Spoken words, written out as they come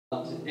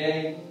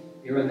day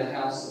here in the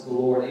house of the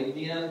Lord.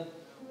 Amen.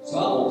 So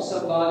I want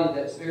somebody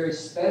that's very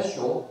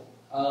special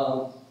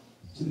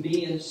to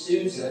me and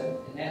Susan,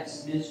 and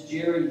that's Miss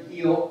Jerry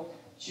Hill.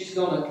 She's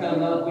going to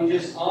come up. We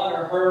just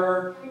honor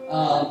her,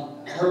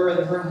 her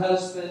and her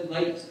husband,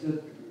 late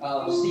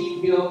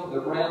Steve Hill, for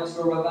the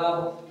Brownsville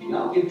Revival.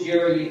 Y'all give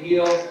Jerry a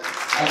Hill.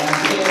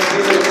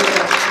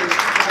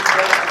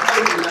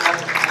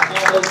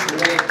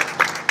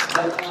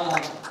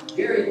 But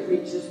Jerry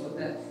preaches with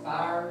that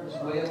fire as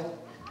well.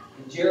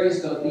 And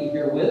Jerry's going to be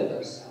here with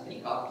us, I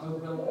think,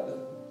 October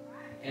 11th.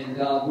 And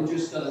we're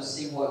just going to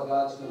see what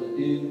God's going to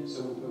do.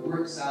 So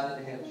we're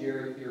excited to have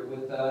Jerry here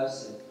with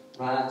us. And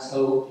Ryan's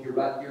Hope, you're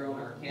right here on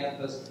our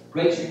campus.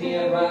 Raise your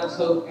hand, Ryan's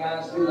Hope,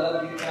 guys. We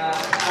love you guys.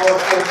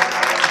 Powerful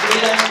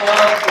men of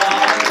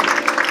God.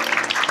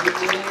 We're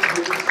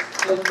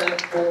just so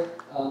thankful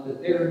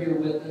that they're here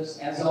with us,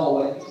 as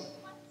always.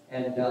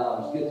 And it's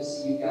good to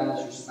see you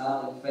guys, your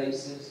smiling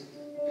faces.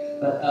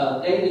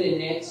 But David and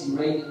Nancy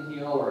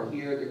Ravenhill are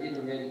here. They're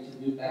getting ready to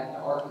move back to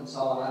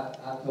Arkansas. And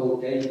I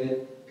told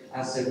David,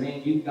 I said,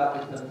 man, you've got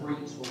to come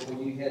preach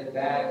before you head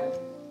back.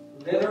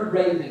 Leonard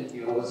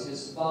Ravenhill was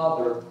his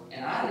father,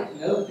 and I didn't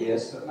know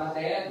this, but my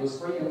dad was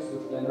friends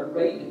with Leonard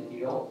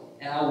Ravenhill,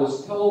 and I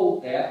was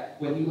told that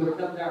when he would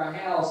come to our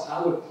house,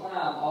 I would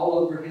climb all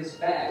over his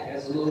back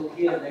as a little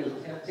kid. They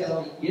would kept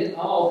telling me, get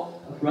off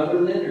of Brother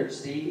Leonard,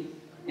 Steve.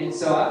 And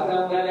so I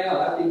found that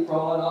out. I'd be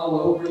crawling all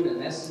over him and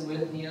messing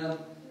with him.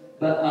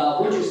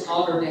 But we're just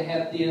honored to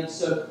have them.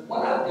 So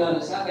what I've done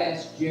is I've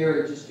asked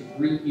Jerry just to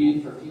greet you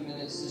for a few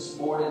minutes this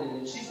morning, and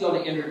then she's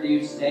going to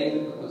introduce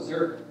David because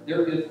they're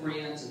good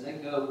friends and they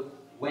go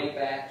way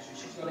back. So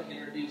she's going to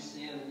introduce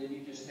them, and then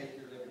you just take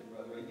your liberty,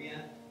 brother.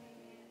 Amen?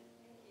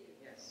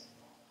 Yes.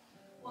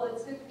 Well,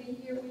 it's good to be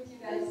here with you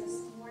guys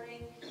this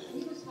morning.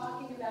 He was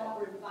talking about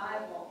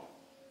revival.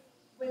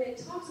 When it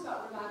talks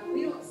about revival,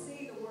 we don't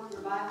see the word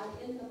revival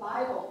in the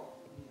Bible,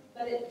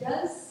 but it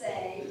does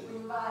say,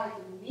 revive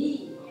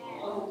me,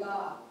 oh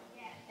God.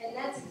 And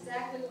that's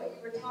exactly what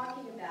you were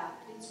talking about.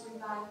 It's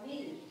revive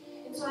me.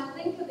 And so I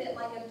think of it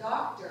like a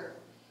doctor.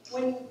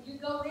 When you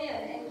go in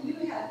and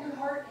your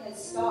heart has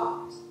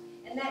stopped,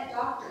 and that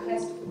doctor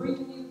has to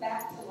bring you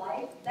back to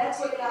life, that's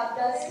what God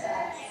does to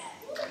us.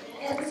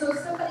 And so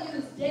somebody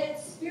who's dead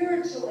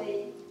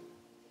spiritually,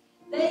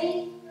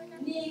 they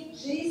need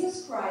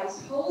Jesus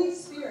Christ, Holy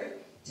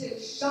Spirit, to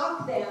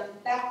shock them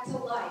back to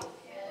life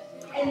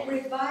and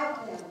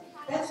revive them.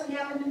 That's what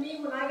happened to me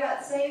when I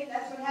got saved.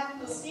 That's what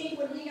happened to Steve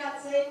when he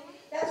got saved.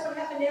 That's what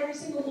happened to every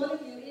single one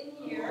of you in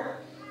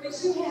here. But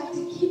you have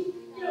to keep,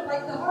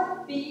 like the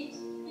heartbeat,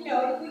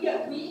 if we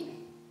get weak,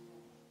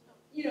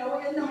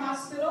 in the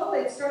hospital,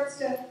 it starts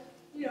to,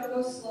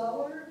 go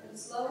slower and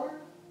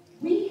slower.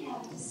 We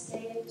have to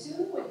stay in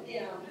tune with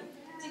Him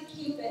to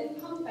keep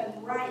it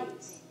pumping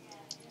right.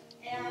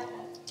 And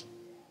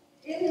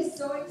it is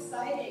so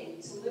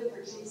exciting to live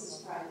for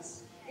Jesus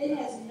Christ. It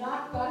has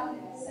not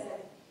gotten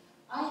said.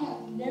 I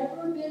have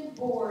never been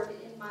bored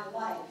in my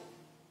life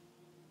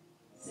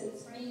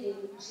since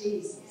meeting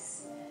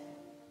Jesus.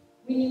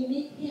 When you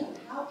meet Him,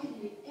 how can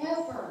you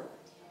ever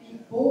be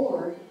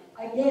bored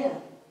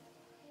again?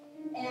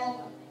 And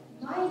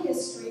my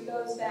history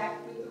goes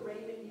back with the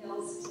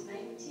Ravenhills to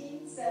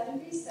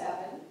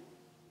 1977,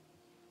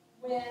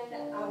 when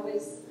I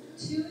was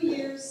 2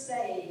 years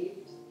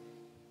saved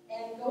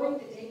and going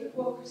to David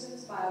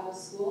Wilkerson's Bible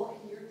School,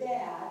 and your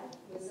dad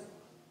was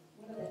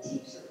one of the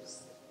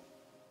teachers.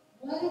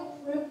 What a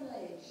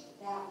privilege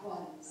that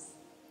was.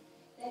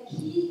 That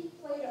he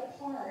played a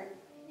part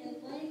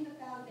in laying the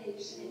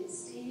foundation in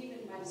Steve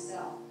and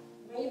myself,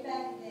 way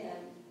back then,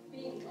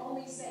 being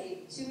only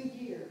saved 2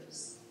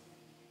 years.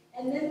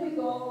 And then we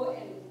go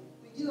and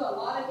we do a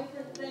lot of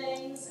different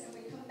things, and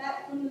we come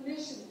back from the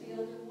mission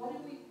field, and what do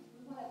we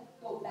want to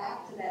go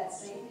back to that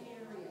same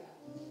area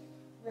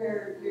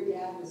where your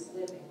dad was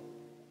living.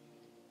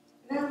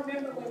 And I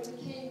remember when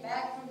we came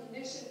back from the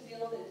mission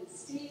field, and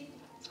Steve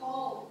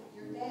called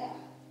your dad.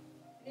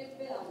 And it'd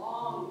been a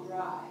long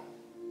drive.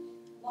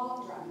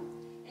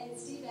 And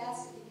Steve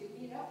asked if he could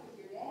meet up with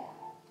your dad.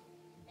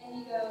 And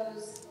he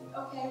goes,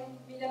 okay,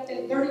 meet up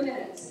in 30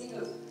 minutes. And he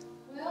goes,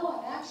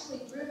 well, I've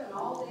actually driven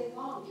all day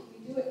long. Can we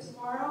do it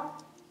tomorrow?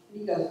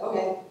 And he goes,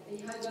 okay. And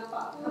he hung up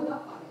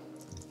on it.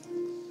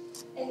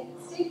 And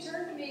Steve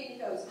turned to me and he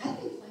goes, I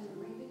think Leonard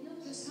Ravenhill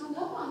just hung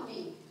up on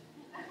me.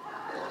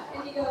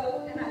 And he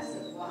goes, and I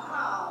said,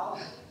 wow.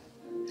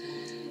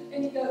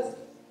 And he goes,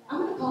 I'm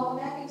going to call him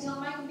back and tell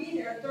him I can be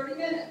there in 30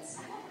 minutes.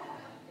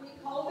 And he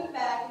called him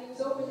back, and he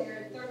was over there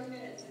in 30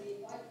 minutes. And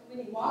when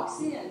he walks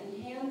in,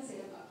 he hands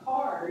him a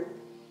card,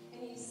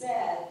 and he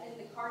said, and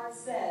the card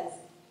says,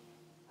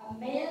 a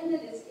man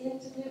that is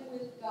intimate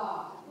with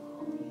God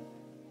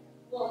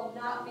will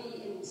not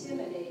be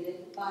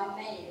intimidated by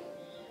man.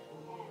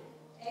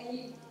 And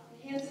he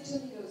hands it to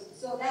him, he goes,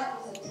 so that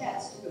was a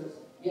test. He goes,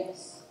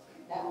 yes,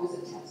 that was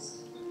a test.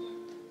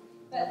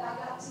 But I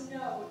got to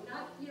know,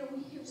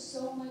 we hear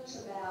so much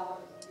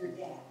about your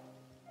dad,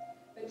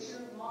 but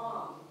your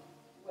mom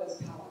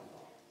was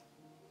powerful.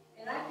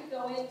 And I could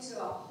go into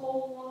a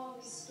whole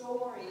long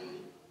story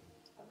story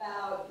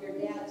about your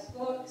dad's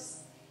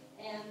books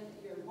and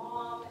your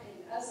mom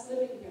and us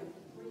living here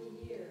for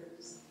 3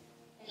 years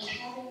and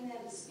having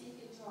them speak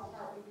into our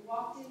heart. When you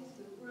walked into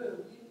the room,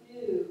 you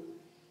knew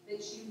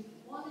that you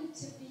wanted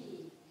to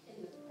be in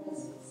the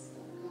presence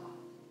of God.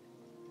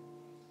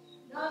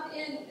 Not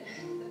in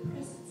the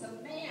presence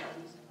of man,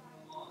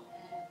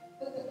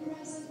 but the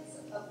presence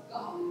of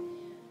God.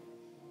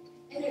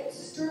 And it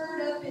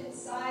stirred up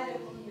inside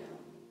of him,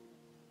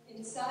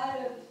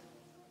 inside of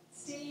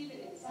Steve,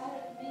 and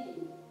inside of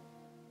me,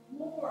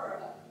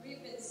 more.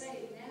 We've been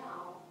saved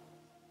now,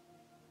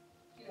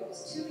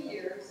 it's 2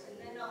 years, and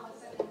then all of a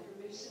sudden after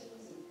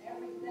missions and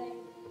everything,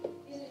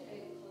 it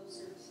had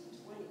closer to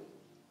 20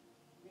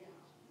 now.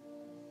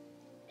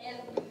 And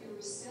we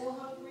were still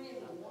hungry and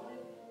I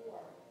wanted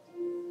more.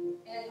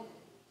 And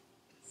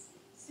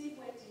Steve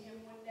went to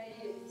him one day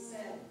and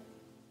said,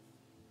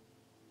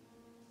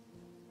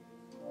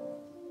 he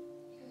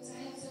goes, I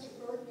have such a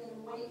burden and a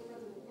weight for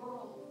the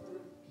world, for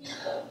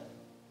people.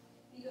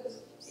 He goes,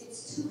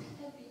 it's too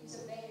heavy to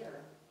bear.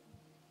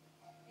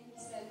 And he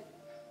said,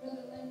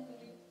 Brother Lynn,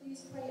 would you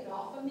please pray it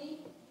off of me?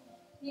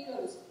 He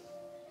goes,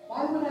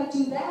 why would I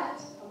do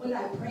that when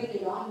I prayed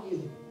it on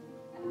you?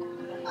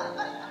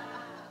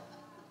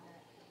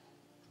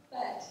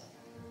 But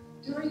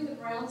during the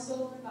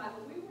Brownsville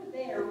revival, we were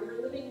there. We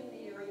were living in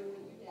the area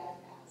when your dad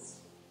passed.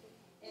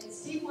 And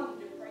Steve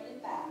wanted to pray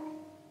it back.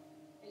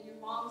 And your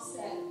mom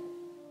said,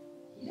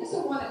 he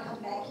doesn't want to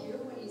come back here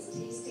when he's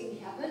tasting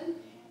heaven.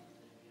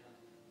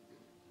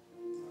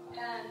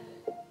 And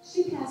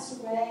she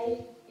passed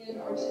away in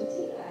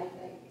Argentina, I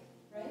think,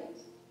 right?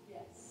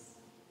 Yes.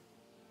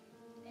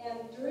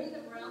 And during the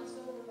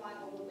Brownsville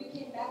revival, when we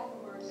came back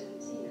from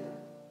Argentina,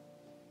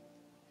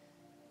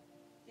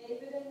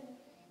 David and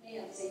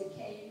Nancy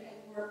came and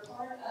were a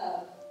part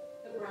of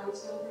the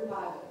Brownsville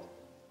revival.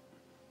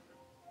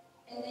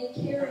 And they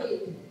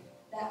carried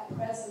that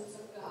presence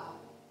of God.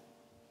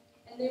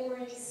 And they were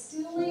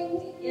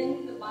instilling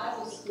in the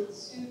Bible school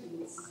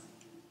students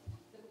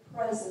the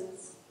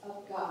presence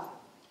of God.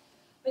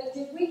 But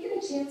did we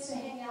get a chance to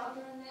hang out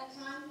during that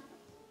time?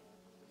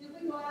 Did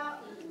we go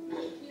out and,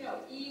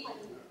 eat?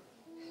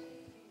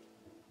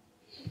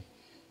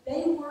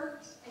 They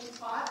worked and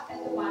taught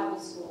at the Bible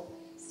school.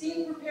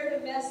 Steve prepared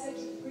a message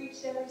and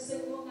preached every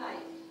single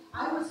night.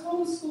 I was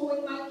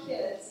homeschooling my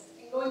kids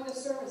and going to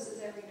services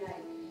every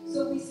night.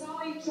 So we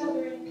saw each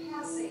other in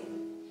passing.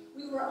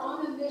 We were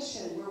on a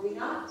mission, were we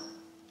not?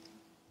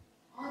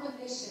 On a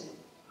mission.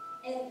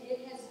 And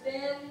it has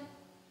been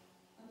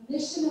a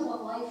mission of a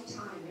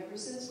lifetime ever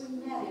since we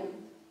met him,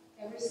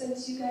 ever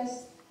since you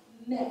guys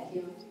met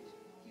him.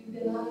 You've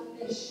been on a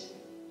mission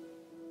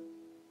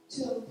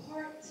to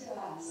impart to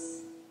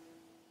us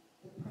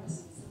the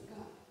presence of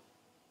God.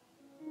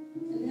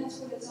 And that's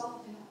what it's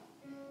all about,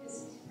 is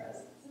his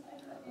presence. And I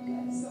love you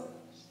guys so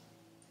much.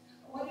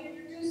 I want to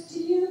introduce to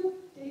you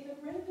David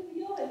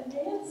Ravenhill and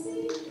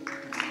Nancy.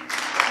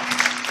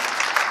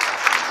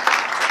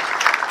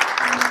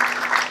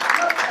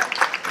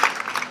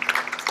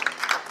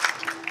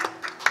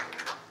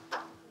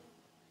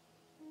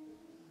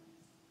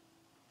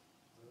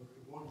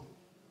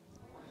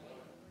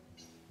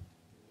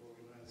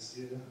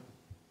 Year.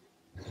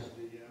 I had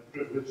the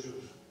privilege of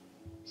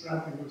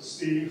traveling with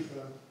Steve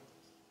for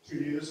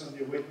 2 years on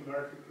the Awake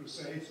America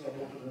Crusades all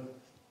over the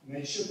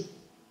nation.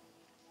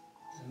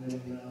 And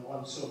then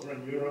once over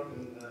in Europe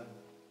in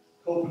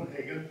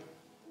Copenhagen.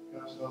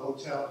 Got to the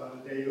hotel about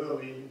a day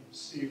early.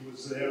 Steve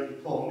was there. He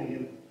called me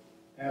and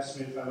asked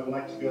me if I would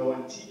like to go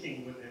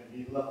antiquing with him.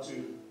 He loved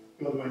to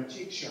go to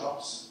antique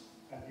shops,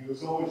 and he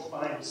was always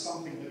buying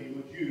something that he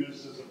would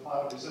use as a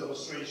part of his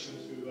illustration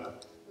to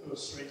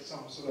illustrate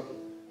some sort of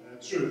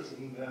truth.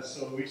 And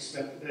so we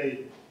spent the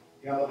day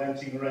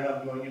gallivanting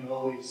around, going in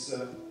all these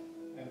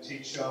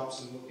antique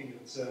shops and looking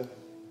at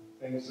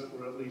things that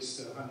were at least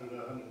 100 or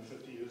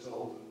 150 years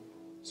old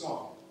and so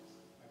on.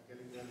 I'm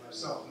getting there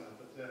myself now,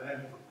 but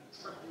anyway.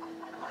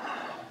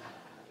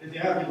 If you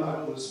have your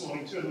Bible this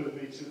morning, turn with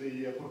me to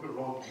the book of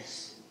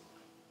Romans.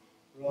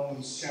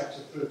 Romans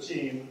chapter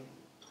 13.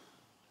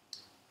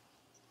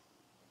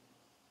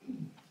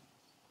 And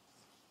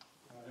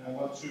I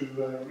want to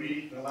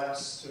read the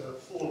last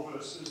 4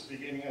 verses,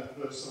 beginning at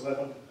verse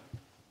 11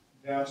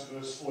 down to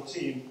verse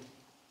 14.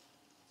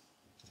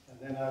 And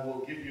then I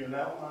will give you an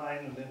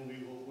outline, and then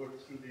we will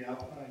work through the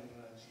outline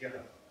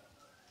together.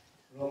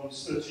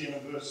 Romans 13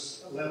 and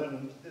verse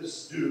 11,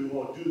 this do,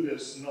 or do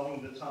this,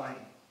 knowing the time,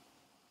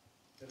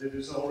 that it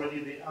is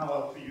already the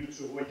hour for you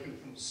to awaken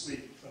from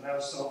sleep, for now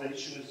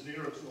salvation is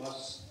nearer to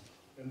us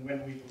than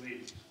when we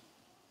believed.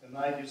 The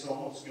night is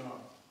almost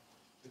gone.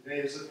 The day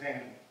is at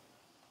hand.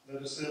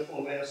 Let us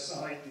therefore lay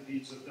aside the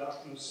deeds of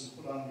darkness and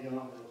put on the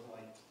armor of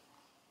light.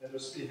 Let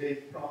us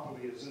behave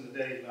properly as in the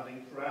day, not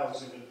in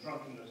carousing and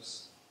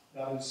drunkenness,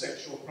 not in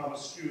sexual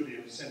promiscuity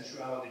and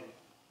sensuality,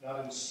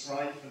 not in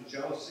strife and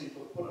jealousy,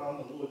 but put on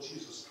the Lord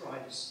Jesus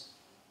Christ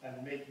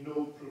and make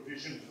no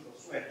provision for the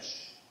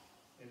flesh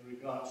in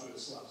regard to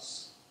its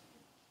lusts.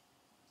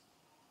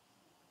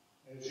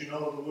 As you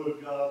know, the Word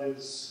of God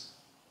is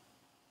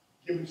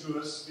given to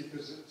us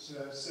because it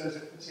says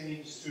it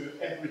pertains to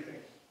everything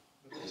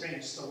that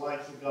pertains to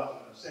life and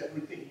godliness,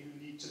 everything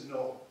you need to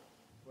know,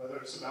 whether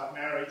it's about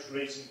marriage,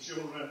 raising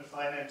children,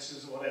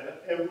 finances, or whatever.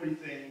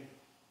 Everything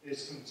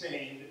is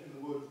contained in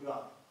the Word of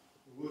God.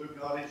 The Word of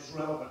God is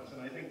relevant,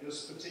 and I think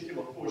this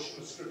particular portion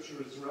of Scripture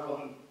is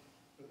relevant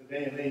for the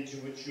day and age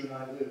in which you and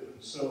I live.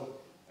 And so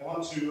I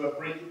want to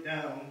break it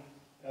down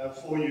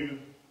for you.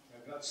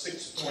 I've got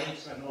 6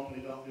 points. I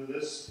normally don't do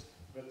this.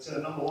 But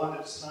number 1,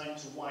 it's time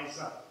to wise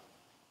up.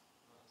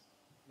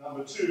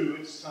 Number 2,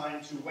 it's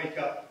time to wake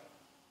up.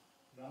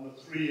 Number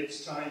 3,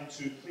 it's time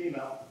to clean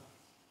up.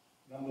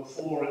 Number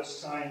 4,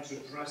 it's time to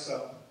dress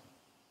up.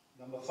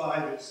 Number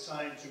 5, it's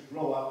time to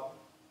grow up.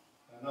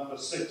 And number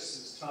 6,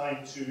 it's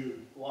time to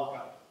lock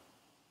up.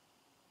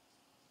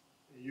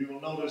 You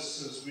will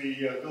notice as we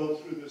go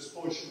through this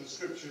portion of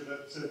Scripture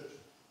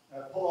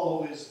that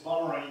Paul is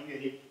borrowing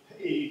a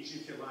page,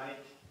 if you like,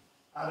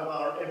 out of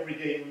our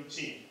everyday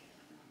routine.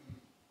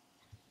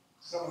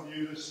 Some of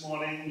you this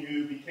morning,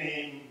 you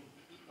became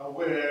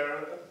aware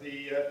of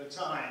the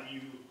time.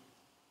 You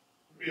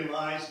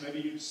realized maybe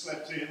you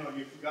slept in or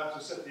you forgot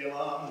to set the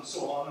alarm and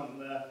so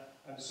on,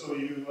 and so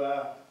you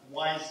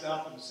wised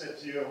up and said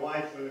to your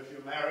wife, or if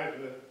you're married,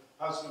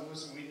 husband,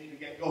 listen, we need to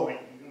get going.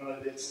 You know,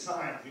 it's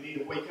time. We need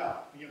to wake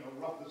up. You know,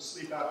 rub the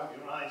sleep out of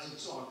your eyes and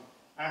so on.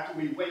 After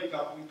we wake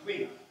up, we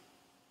clean up.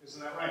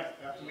 Isn't that right?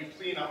 After we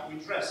clean up, we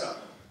dress up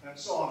and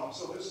so on. And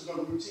so this is a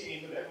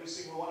routine that every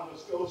single one of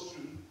us goes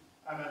through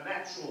on a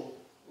natural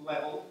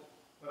level,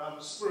 but on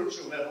a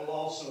spiritual level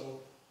also,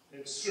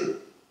 it's true.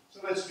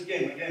 So let's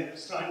begin. Again,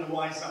 it's time to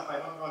wise up. I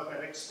don't know if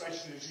that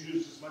expression is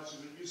used as much as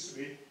it used to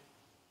be.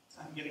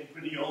 I'm getting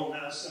pretty old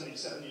now,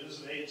 77 years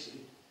of age,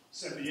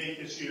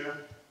 78 this year.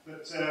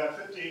 But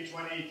 15,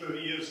 20, 30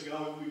 years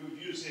ago, we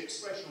would use the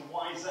expression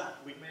wise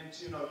up. We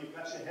meant, you know, you've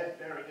got your head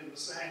buried in the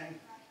sand,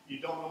 you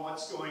don't know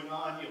what's going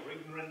on, you're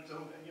ignorant,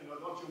 don't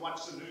you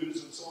watch the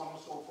news, and so on and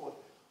so forth.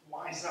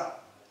 Wise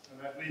up.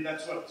 And I believe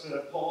that's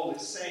what Paul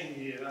is saying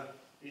here.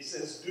 He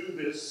says, do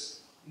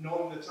this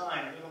knowing the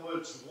time. In other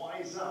words,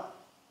 wise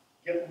up.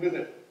 Get with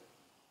it.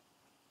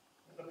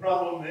 And the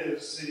problem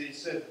is, he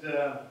said,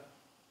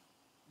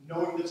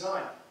 knowing the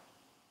time.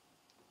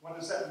 What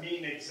does that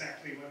mean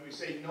exactly when we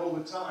say know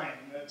the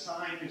time? The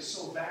time is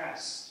so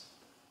vast.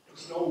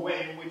 There's no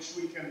way in which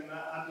we can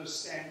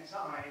understand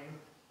time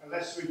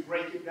unless we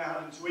break it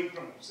down into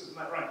increments. Isn't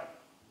that right?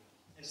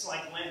 It's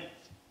like length.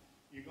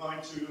 You go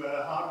into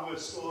a hardware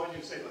store and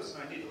you say,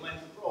 listen, I need a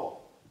length of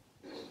rope.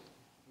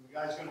 And the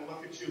guy's going to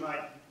look at you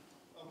like,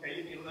 okay,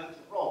 you need a length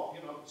of rope.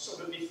 You know,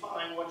 sort of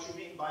define what you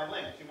mean by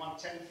length. You want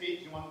 10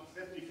 feet, you want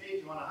 50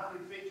 feet, you want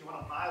 100 feet, you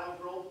want a mile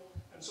of rope.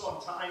 And so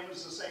on. Time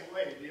is the same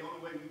way. The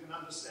only way we can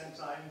understand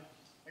time,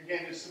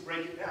 again, is to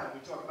break it down. We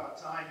talk about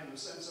time in the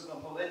sense of a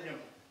millennium,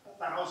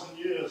 1,000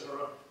 years,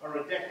 or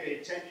a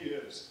decade, 10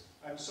 years,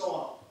 and so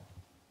on.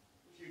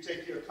 If you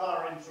take your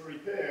car in for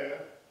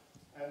repair,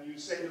 and you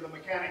say to the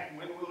mechanic,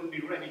 when will it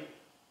be ready?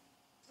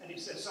 And he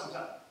says,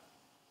 sometime.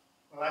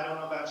 Well, I don't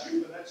know about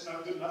you, but that's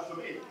not good enough for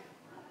me.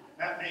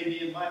 That may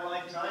be in my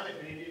lifetime,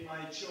 it may be in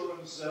my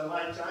children's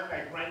lifetime,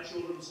 my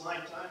grandchildren's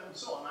lifetime, and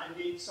so on. I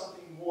need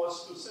something more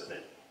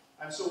specific.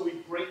 And so we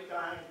break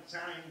time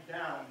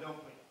down,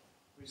 don't we?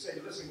 We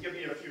say, listen, give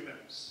me a few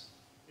minutes.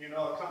 You know,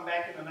 I'll come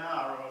back in an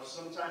hour, or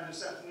sometime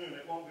this afternoon.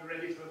 It won't be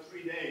ready for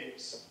 3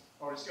 days.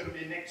 Or it's going to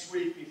be next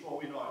week before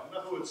we know it. In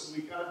other words,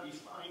 we've got to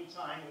define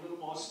time a little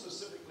more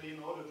specifically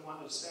in order to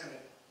understand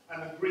it.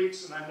 And the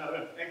Greeks, and I'm not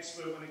an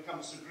expert when it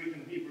comes to Greek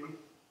and Hebrew.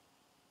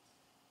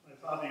 My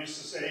father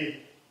used to say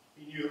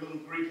he knew a little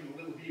Greek and a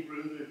little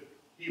Hebrew. The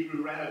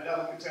Hebrew ran a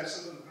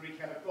delicatessen and the Greek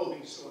had a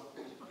clothing store.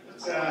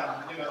 You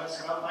know, that's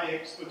about my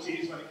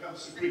expertise when it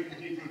comes to Greek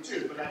and Hebrew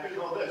too. But I do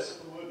know this,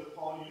 the word that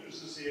Paul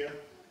uses here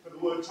for the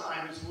word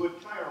time is the word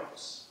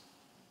kairos.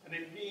 And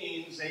it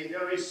means a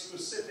very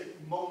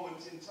specific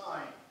moment in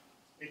time.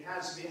 It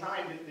has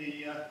behind it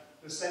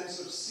the sense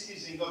of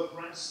seizing or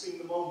grasping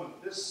the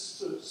moment. This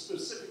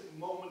specific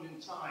moment in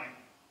time.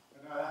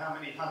 I don't know how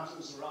many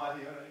hunters are out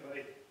here.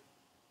 Anybody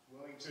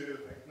willing to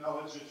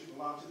acknowledge that you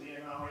belong to the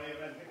NRA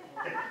or anything?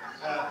 Okay.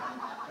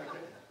 Okay.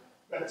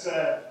 But,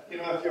 you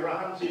know, if you're a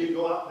hunter, you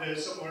go out there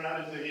somewhere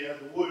out in the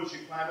woods, you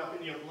climb up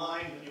in your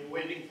blind, and you're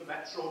waiting for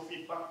that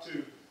trophy buck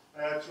to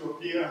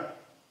appear.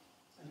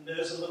 And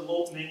there's a little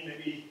opening,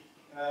 maybe,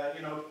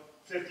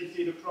 50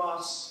 feet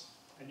across,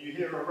 and you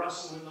hear a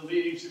rustle in the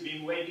leaves. You've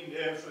been waiting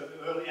there for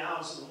the early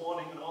hours of the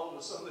morning, and all of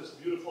a sudden this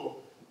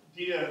beautiful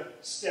deer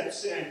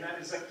steps in. That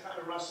is that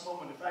kairos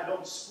moment. If I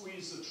don't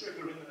squeeze the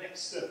trigger in the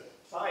next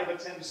 5 or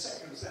 10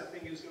 seconds, that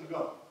thing is going to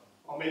go.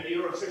 Or maybe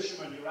you're a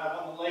fisherman, you're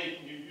out on the lake,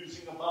 and you're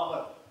using a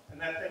bobber, and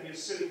that thing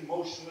is sitting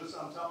motionless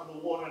on top of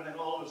the water, and then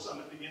all of a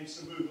sudden it begins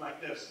to move like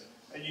this.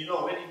 And you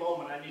know, any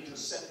moment I need to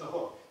set the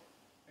hook.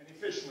 Any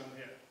fishermen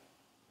here?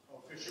 Or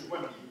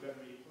fisherwomen, you better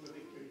be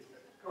politically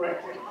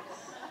correct.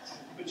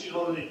 But you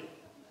know,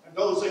 and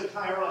those are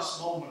kairos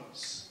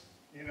moments.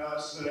 You know,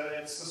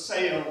 it's the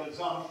sale that's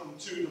on from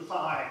 2 to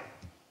 5,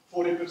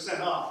 40%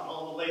 off, and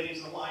all the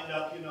ladies are lined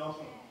up, you know,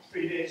 from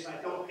 3 days, and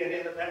I don't get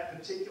in at that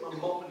particular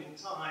moment in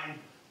time,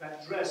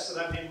 that dress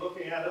that I've been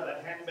looking at, or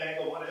that handbag,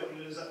 or whatever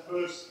it is, that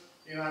purse,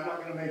 I'm not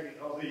going to make it.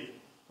 Or the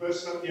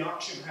person at the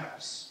auction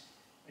house.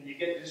 And you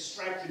get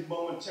distracted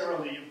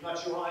momentarily. You've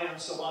got your eye on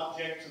some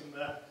object, and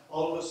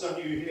all of a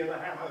sudden you hear the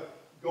hammer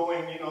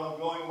going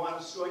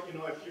one sort,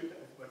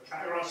 a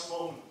kairos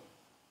moment.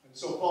 And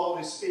so Paul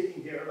is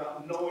speaking here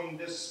about knowing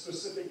this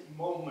specific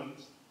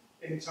moment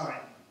in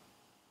time.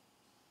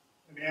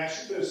 Let me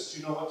ask you this, do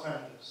you know what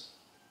time it is?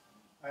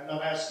 I'm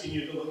not asking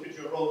you to look at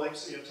your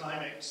Rolex or your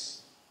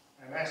Timex.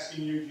 I'm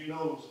asking you, do you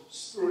know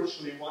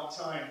spiritually what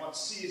time, what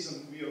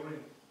season we are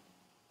in?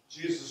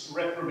 Jesus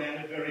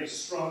reprimanded very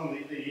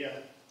strongly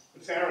the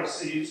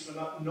Pharisees for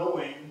not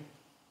knowing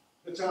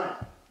the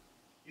time.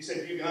 He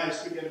said, you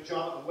guys could get a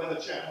job at the Weather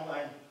Channel.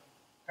 I'm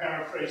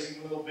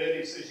paraphrasing a little bit.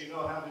 He says, you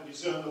know how to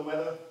discern the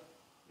weather.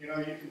 You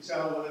can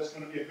tell whether it's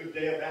going to be a good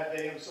day or bad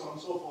day, and so on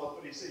and so forth.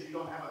 But he said, you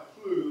don't have a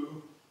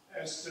clue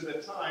as to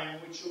the time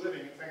in which you're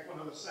living. In fact, one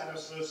of the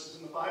saddest verses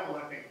in the Bible,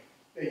 I think,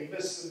 they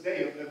miss the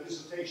day of their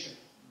visitation.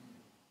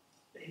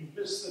 They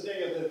miss the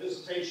day of their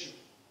visitation.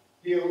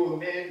 Here were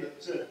men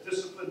that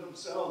disciplined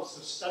themselves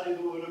to study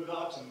the Word of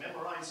God, to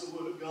memorize the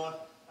Word of God,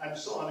 and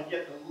so on. And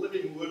yet the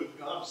living Word of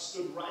God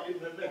stood right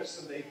in their midst,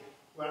 and they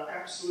were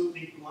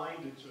absolutely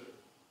blinded to it.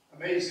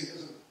 Amazing,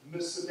 isn't it?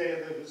 Miss the day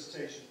of their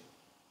visitation.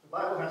 The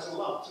Bible has a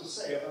lot to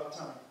say about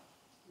time,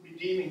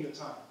 redeeming the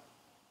time,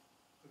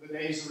 for the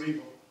days are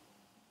evil.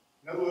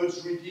 In other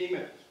words, redeem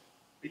it,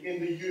 begin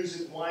to use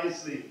it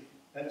wisely,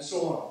 and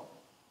so on.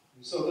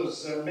 And so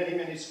there's many,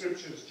 many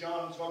scriptures.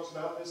 John talks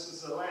about this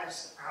as the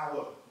last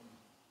hour.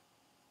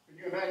 Can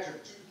you imagine,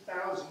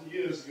 2,000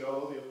 years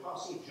ago, the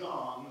Apostle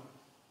John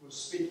was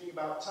speaking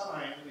about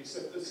time, and he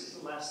said, this is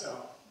the last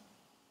hour.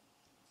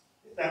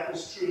 If that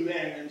was true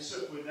then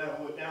certainly now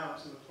we're down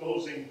to the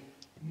closing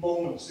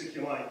moments, if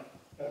you like,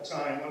 of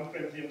time. 1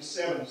 Corinthians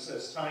 7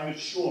 says, time is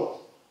short.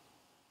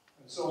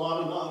 And so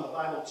on and on, the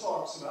Bible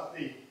talks about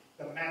the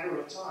matter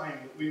of time,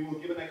 that we will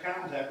give an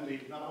account, I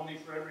believe, not only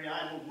for every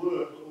idle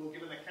word, but we'll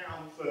give an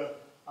account for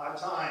our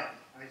time.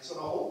 I sort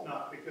of hope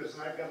not, because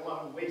I've got a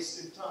lot of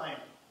wasted time.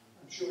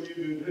 I'm sure you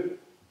do too.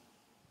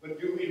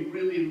 But do we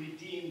really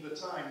redeem the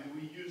time? Do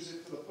we use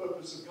it for the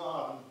purpose of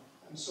God,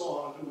 and so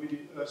on? Do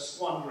we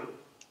squander it?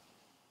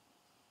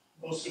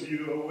 Most of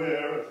you are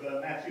aware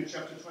of Matthew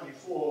chapter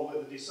 24,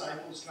 where the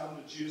disciples come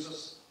to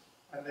Jesus,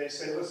 and they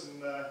say,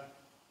 listen,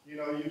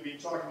 you've been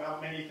talking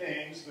about many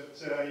things, but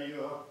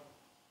you're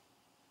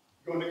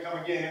going to come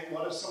again.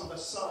 What are some of the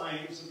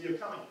signs of your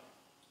coming?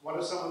 What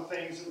are some of the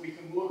things that we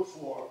can look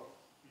for?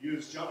 To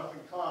use Jonathan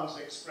Cahn's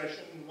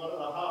expression, what are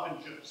the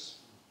harbingers?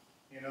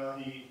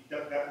 He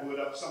dug that word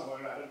up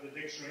somewhere out of the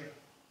dictionary,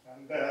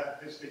 and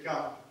it's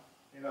become,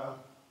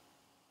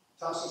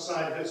 toss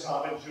aside his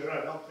harbinger.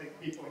 I don't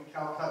think people in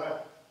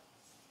Calcutta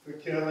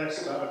could care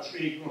less about a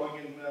tree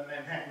growing in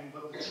Manhattan,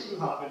 but the true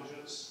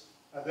harbingers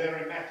are there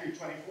in Matthew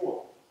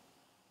 24.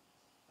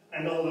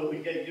 I know that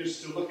we get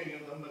used to looking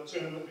at them, but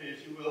turn with me,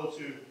 if you will,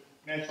 to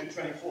Matthew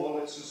 24.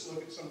 Let's just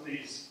look at some of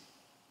these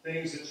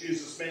things that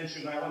Jesus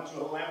mentioned. I want to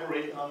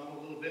elaborate on them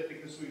a little bit,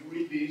 because we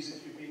read these.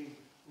 If you've been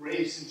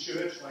raised in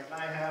church like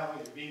I have, and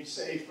you've been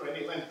saved for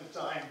any length of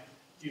time,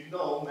 you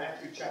know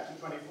Matthew chapter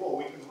 24.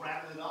 We can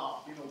rattle it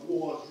off.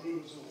 Wars,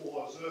 rumors of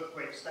wars,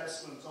 earthquakes,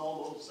 pestilence,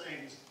 all those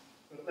things.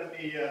 But let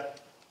me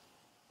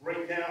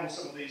break down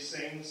some of these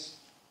things.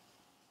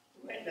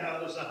 Right now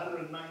there's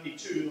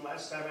 192, the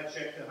last time I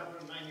checked,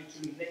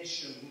 192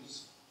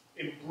 nations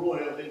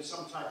embroiled in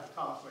some type of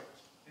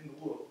conflict in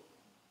the world.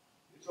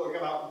 You're talking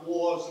about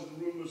wars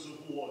and rumors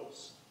of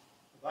wars.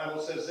 The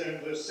Bible says there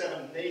in verse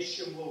 7,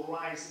 nation will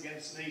rise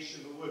against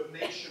nation. The word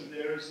nation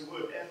there is the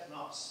word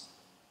ethnos.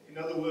 In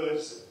other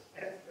words,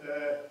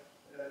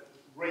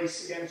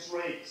 race against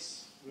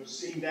race. We're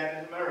seeing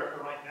that in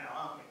America right now,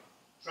 aren't we?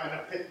 Trying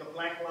to pit the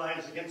black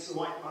lines against the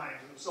white lines,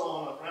 and so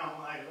on, the brown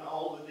lines, and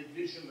all the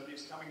division that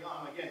is coming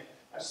on. Again,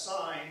 a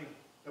sign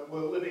that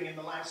we're living in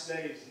the last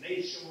days.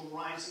 Nation will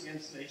rise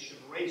against nation,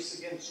 race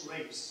against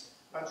race.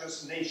 Not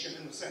just nation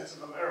in the sense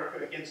of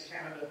America against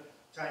Canada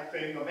type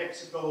thing, or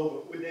Mexico,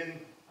 but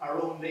within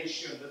our own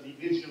nation, the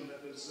division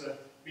that has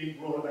been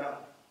brought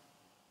about.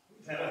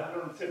 We've had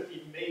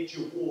 150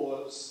 major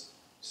wars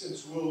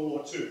since World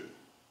War II.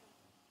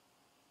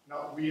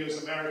 Not we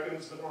as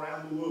Americans, but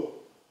around the world.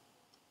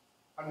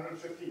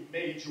 150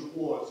 major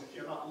wars. If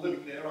you're not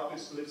living there,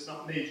 obviously it's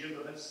not major,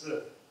 but that's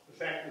the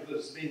fact that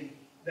there's been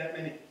that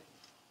many.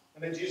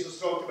 And then Jesus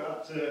talked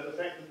about the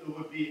fact that there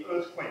would be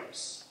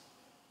earthquakes.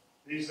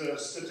 These are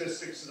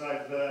statistics that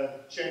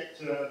I've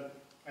checked a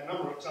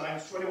number of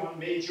times. 21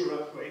 major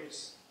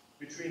earthquakes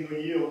between the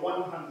year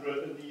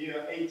 100 and the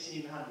year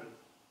 1800.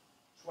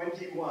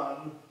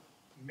 21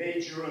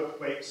 major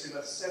earthquakes in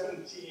a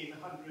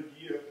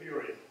 1700-year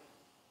period.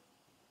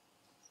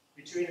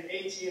 Between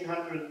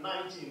 1800 and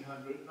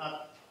 1900,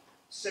 not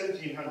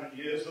 1700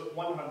 years, but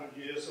 100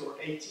 years, there were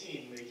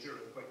 18 major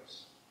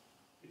earthquakes.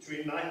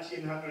 Between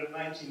 1900 and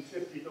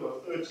 1950, there were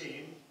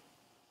 13.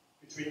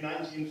 Between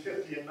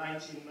 1950 and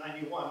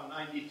 1991,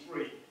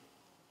 93.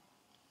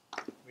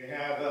 We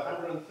have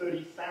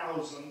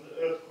 130,000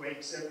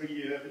 earthquakes every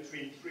year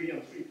between 3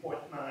 and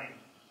 3.9.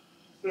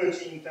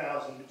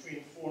 13,000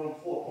 between 4 and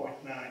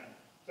 4.9.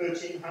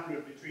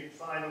 1,300 between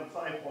 5 and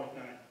 5.9.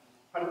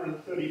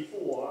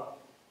 134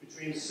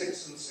 between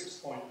 6 and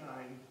 6.9.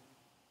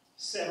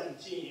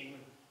 17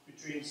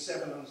 between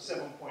 7 and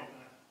 7.9.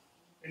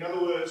 In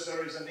other words,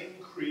 there is an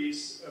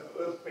increase of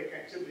earthquake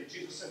activity.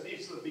 Jesus said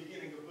these are the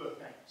beginning of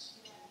earthquakes.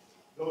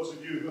 Those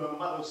of you who are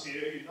mothers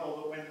here, you know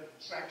that when the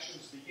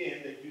contractions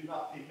begin, they do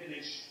not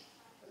diminish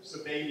as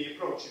the baby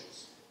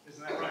approaches.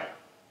 Isn't that right?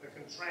 The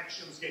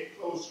contractions get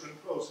closer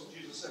and closer.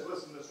 Jesus said,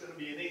 listen, there's going to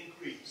be an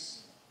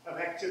increase of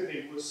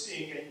activity. We're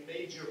seeing a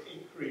major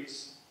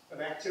increase of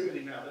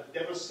activity now. The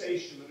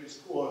devastation that is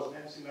caused.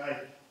 Nancy and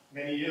I,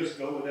 many years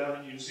ago, were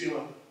down in New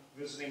Zealand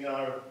visiting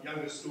our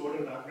youngest daughter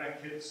and our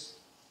grandkids.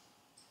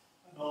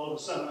 And all of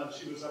a sudden,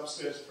 she was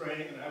upstairs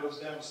praying, and I was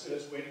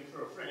downstairs waiting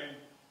for a friend,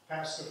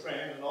 pastor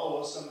friend, and all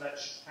of a sudden that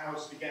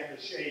house began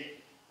to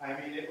shake. I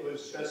mean, it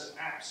was just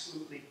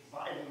absolutely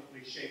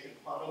violently shaken.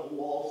 Part of the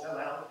wall fell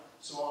out,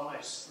 so on. I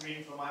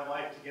screamed for my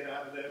wife to get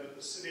out of there, but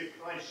the city of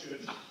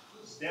Christchurch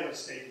was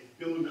devastated.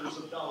 Billions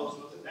of dollars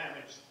worth of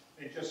damage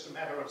in just a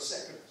matter of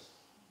seconds.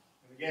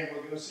 And again,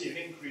 we're going to see an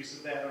increase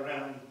of that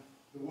around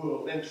the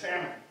world. Then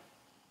famine.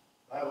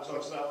 The Bible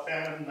talks about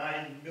famine.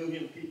 9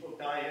 million people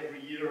die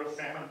every year of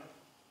famine.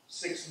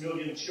 6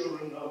 million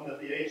children under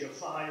the age of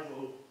 5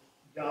 will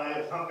die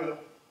of hunger.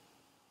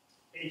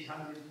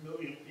 800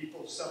 million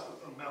people suffer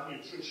from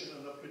malnutrition,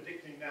 and they're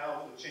predicting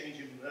now with the change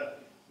in the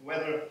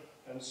weather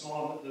and so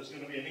on that there's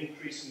going to be an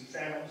increase in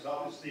famines,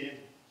 obviously in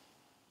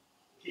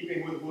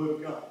keeping with the Word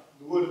of God.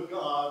 The Word of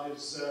God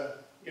is,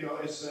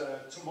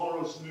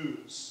 tomorrow's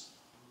news.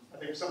 I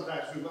think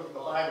sometimes we look at the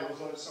Bible as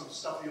like some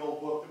stuffy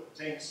old book that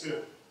pertains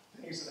to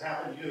things that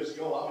happened years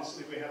ago.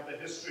 Obviously, we have the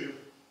history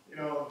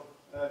of,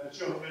 the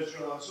children of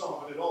Israel and so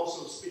on, but it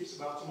also speaks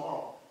about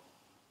tomorrow,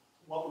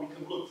 what we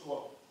can look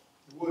for.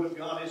 The Word of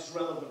God is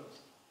relevant.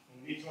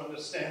 We need to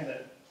understand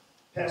that.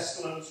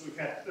 Pestilence, we've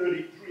had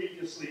 30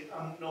 previously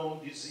unknown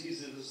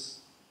diseases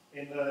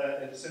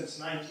since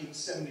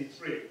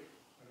 1973. And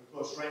of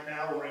course, right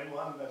now we're in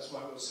one. That's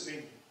why we're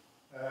sitting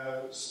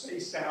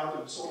spaced out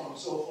and so on and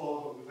so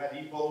forth. But we've had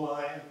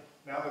Ebola and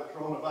now the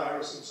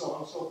coronavirus and so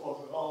on and so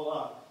forth. With all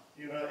our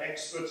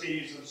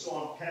expertise and so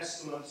on,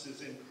 pestilence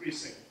is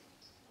increasing.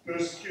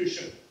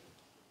 Persecution.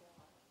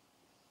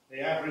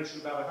 They average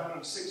about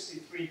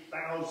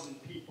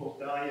 163,000 people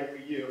die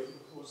every year for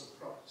the cause of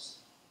Christ.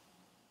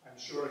 I'm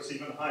sure it's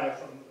even higher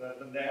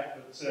than that,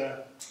 but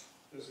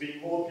there's been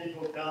more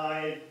people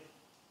died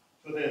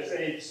for their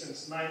faith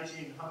since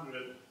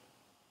 1900,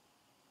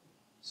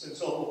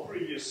 since all the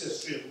previous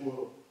history of the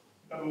world.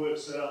 In other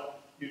words,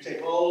 you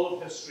take all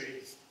of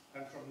history,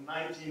 and from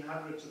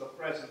 1900 to the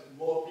present,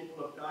 more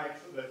people have died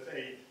for their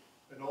faith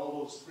than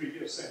all those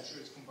previous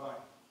centuries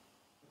combined.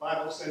 The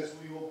Bible says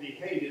we will be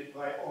hated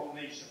by all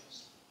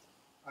nations.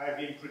 I have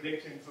been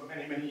predicting for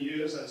many, many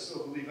years, I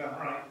still believe I'm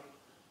right,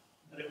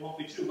 that it won't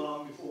be too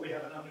long before we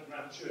have an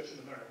underground church in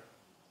America.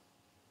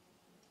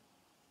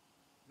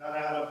 Not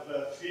out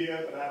of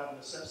fear, but out of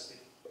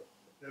necessity.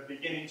 They're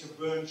beginning to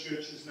burn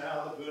churches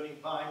now, they're burning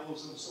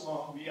Bibles and so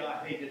on. We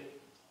are hated.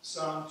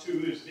 Psalm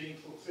 2 is being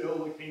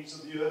fulfilled. The kings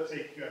of the earth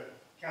take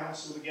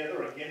counsel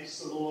together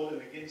against the Lord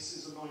and against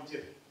his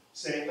anointed,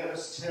 saying, let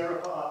us tear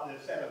apart their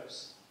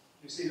fetters.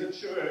 You see, the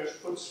church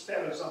puts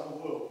fetters on the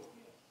world.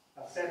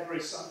 A fetter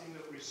is something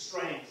that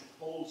restrains,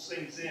 holds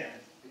things in.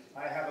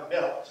 I have a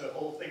belt to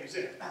hold things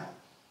in.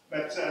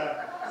 But,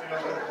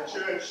 the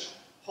church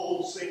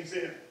holds things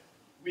in.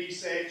 We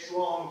say it's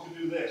wrong to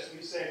do this.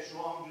 We say it's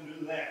wrong to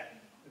do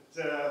that.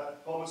 That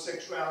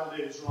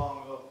homosexuality is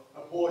wrong, or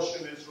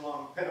abortion is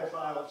wrong,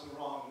 pedophiles are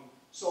wrong, and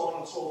so on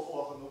and so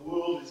forth. And the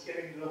world is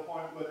getting to the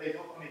point where they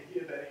don't want to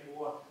hear that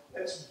anymore.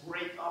 Let's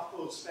break off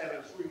those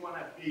fetters. We want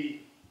to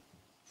be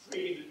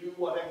free to do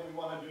whatever we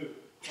want to do.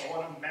 If I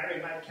want to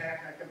marry my cat,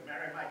 I can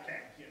marry my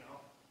cat,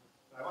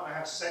 If I want to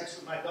have sex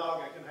with my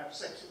dog, I can have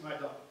sex with my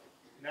dog.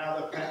 Now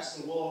they've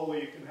passed the law where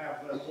you can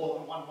have more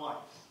than one wife.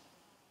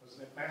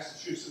 Wasn't it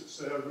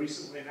Massachusetts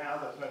recently now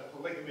that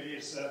polygamy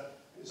is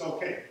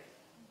okay?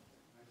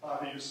 My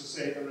father used to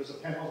say there is a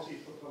penalty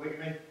for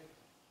polygamy,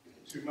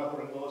 2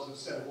 mother-in-laws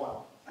instead of 1.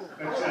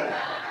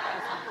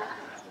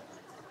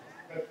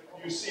 But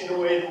you see the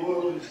way the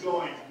world is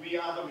going. We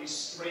are the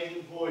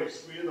restraining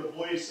voice. We are the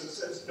voice that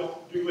says,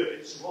 don't do it,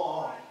 it's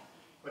wrong.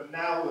 But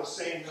now we're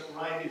saying that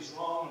right is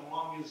wrong and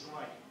wrong is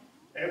right.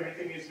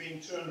 Everything is being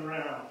turned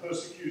around.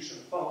 Persecution,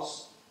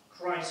 false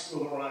Christ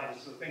will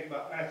arise. So think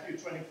about Matthew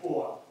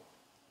 24.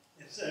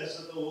 It says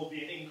that there will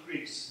be an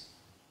increase.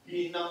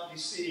 Be not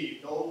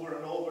deceived. Over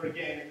and over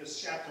again in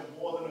this chapter,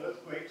 more than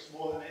earthquakes,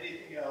 more than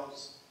anything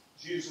else,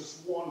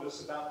 Jesus warned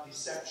us about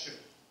deception.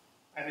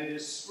 And it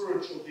is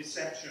spiritual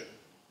deception.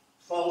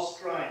 False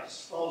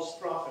Christs, false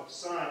prophets,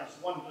 signs,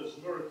 wonders,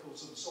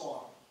 miracles, and so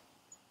on.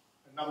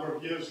 A number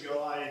of years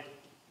ago, I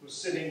was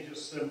sitting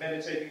just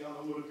meditating on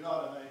the Word of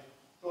God, and I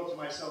thought to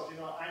myself,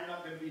 I'm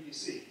not going to be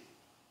deceived.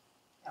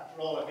 After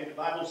all, I've been to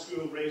Bible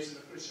school, raised in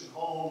a Christian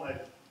home.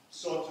 I've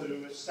sought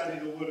to study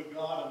the Word of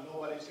God, and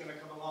nobody's going to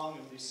come along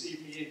and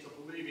deceive me into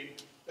believing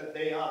that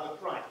they are the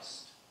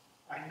Christ.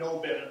 I know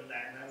better than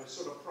that, and I was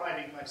sort of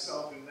priding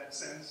myself in that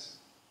sense.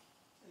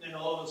 And then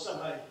all of a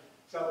sudden I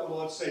felt the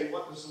Lord say,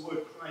 what does the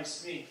word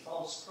Christ mean?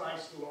 False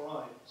Christ will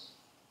arise.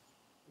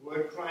 The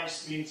word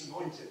Christ means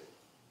anointed.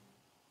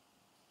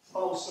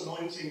 False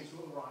anointings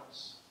will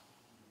arise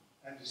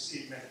and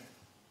deceive many.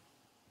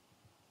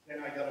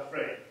 Then I got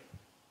afraid.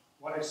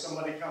 What if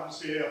somebody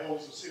comes here,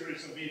 holds a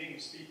series of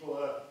meetings, people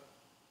are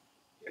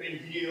getting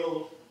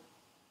healed,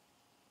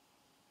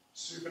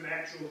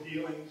 supernatural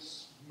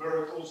healings,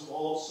 miracles of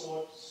all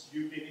sorts.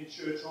 You've been in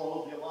church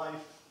all of your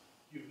life.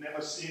 You've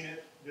never seen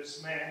it.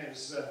 This man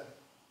is,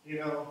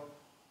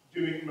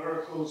 doing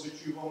miracles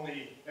that you've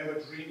only ever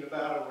dreamed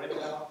about or read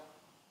about.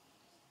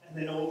 And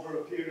then over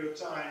a period of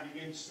time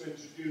begins to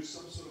introduce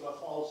some sort of a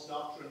false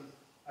doctrine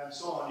and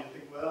so on. You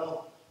think,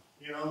 well,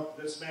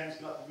 this man's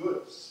got the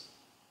goods.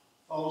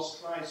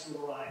 False Christ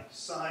will arise.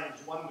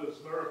 Signs, wonders,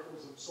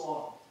 miracles, and so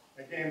on.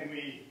 Again,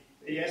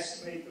 they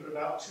estimate that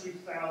about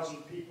 2,000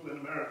 people in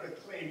America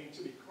claiming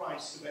to be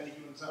Christ at any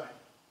given time.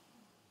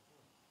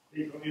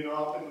 People,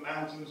 up in the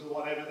mountains or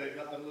whatever, they've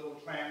got their little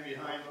clan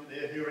behind them,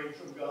 they're hearing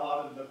from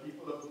God, and the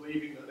people are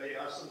believing that they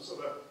are some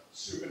sort of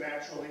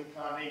supernatural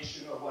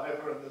incarnation or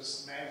whatever, and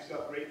this man's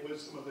got great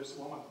wisdom of this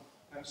woman,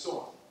 and so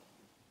on.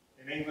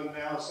 In England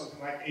now, something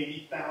like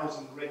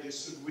 80,000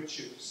 registered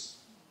witches,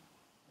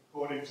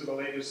 according to the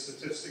latest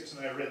statistics,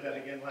 and I read that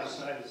again last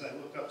night as I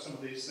looked up some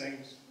of these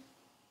things.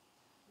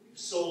 We've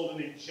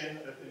sold an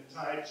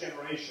entire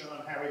generation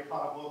on Harry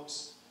Potter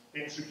books,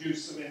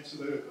 introduced them into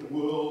the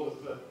world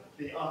of the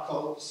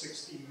occult.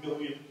 60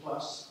 million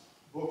plus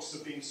books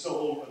have been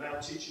sold. We're now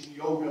teaching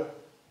yoga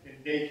in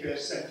daycare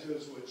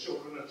centers where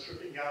children are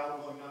tripping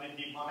out, going on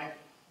demonic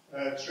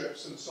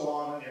trips and so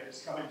on, and yet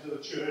it's coming to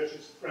the church.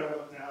 It's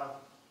prevalent now,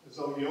 as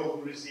though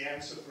yoga is the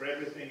answer for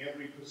everything.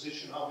 Every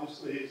position,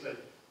 obviously, is a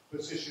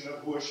position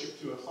of worship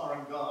to a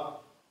foreign god.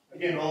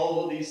 Again,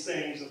 all of these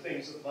things are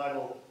things that the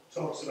Bible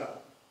talks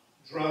about.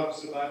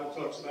 Drugs, the Bible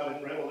talks about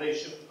in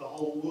Revelation, that the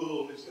whole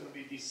world is going to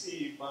be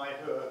deceived by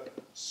her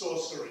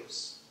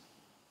sorceries.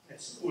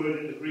 It's the word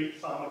in the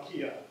Greek,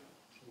 pharmakia,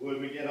 the word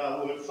we get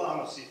our word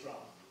pharmacy from.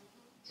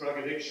 Drug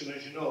addiction,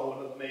 as you know,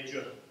 one of the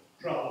major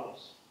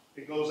problems.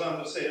 It goes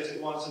on to say, as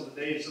it was in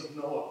the days of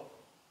Noah.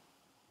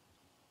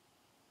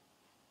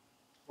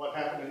 What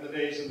happened in the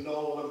days of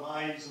Noah? The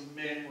minds of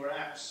men were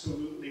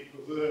absolutely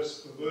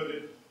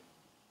perverted.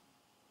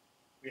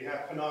 We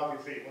have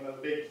pornography, one of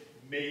the big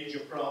major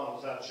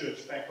problems. Our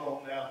church back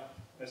home now,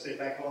 I say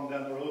back home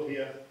down the road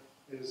here,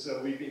 is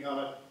we've been on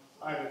a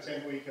 5 or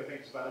 10 week, I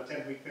think it's about a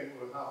 10-week thing,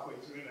 we're halfway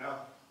through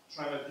now,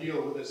 trying to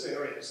deal with this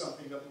area,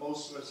 something that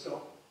most of us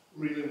don't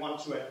really want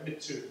to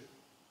admit to.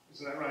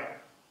 Isn't that right?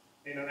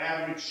 In an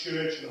average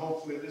church, and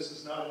hopefully this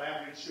is not an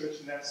average church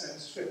in that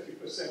sense,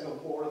 50%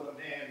 or more of the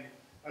men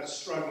are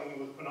struggling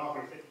with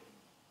pornography.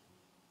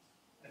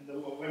 And the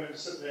women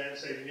sit there and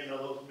say,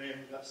 those men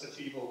have got such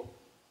evil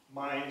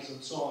minds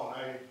and so on.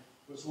 I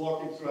was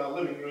walking through our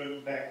living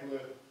room back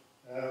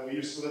where we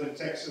used to live in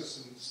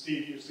Texas, and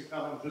Steve used to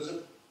come and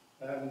visit,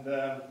 and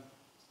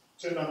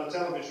turned on the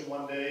television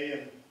one day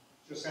and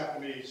just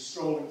happened to be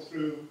strolling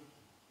through,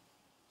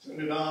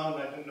 turned it on,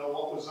 and I didn't know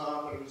what was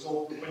on, but it was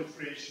Oprah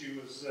Winfrey. She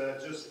was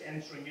just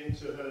entering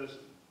into her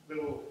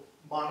little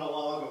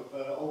monologue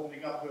of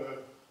opening up her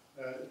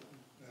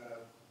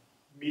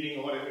meeting,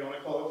 or whatever you want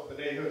to call it, for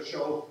the day, her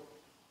show,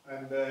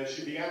 and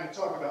she began to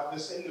talk about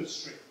this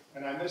industry.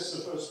 And I missed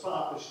the first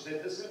part, but she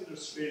said this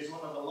industry is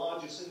one of the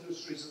largest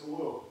industries in the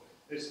world.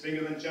 It's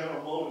bigger than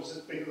General Motors,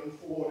 it's bigger than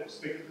Ford, it's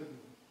bigger than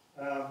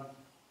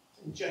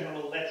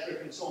General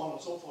Electric, and so on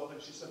and so forth.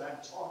 And she said,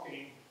 I'm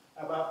talking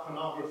about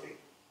pornography.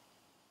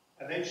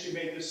 And then she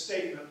made this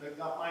statement that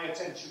got my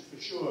attention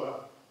for sure.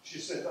 She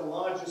said, the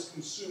largest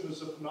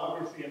consumers of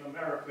pornography in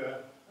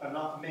America are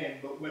not men,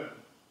 but women.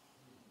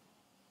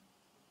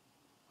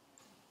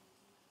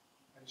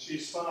 And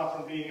she's far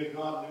from being a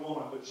godly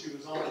woman, but she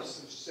was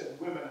honest, and she said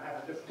women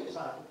have a different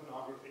type of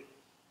pornography.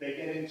 They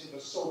get into the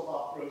soap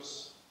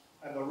operas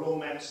and the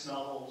romance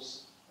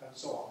novels and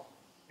so on.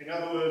 In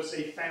other words,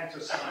 they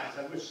fantasize.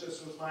 I wish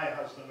this was my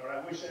husband, or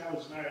I wish I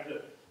was married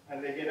to,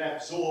 and they get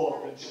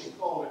absorbed, and she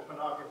called it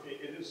pornography.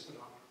 It is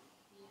pornography.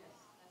 Yes,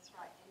 that's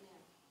right.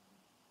 Amen.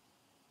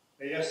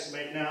 They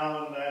estimate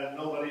now, and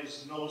nobody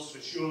knows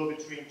for sure,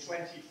 between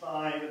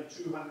 25 and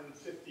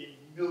 250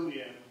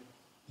 million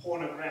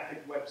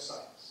pornographic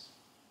websites.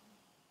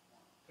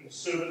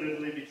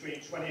 Conservatively, between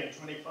 20 and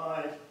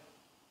 25,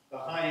 the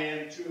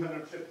high-end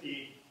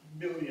 250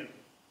 million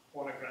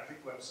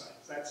pornographic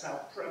websites. That's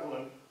how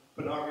prevalent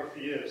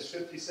pornography is.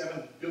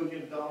 $57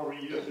 billion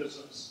a year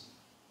business.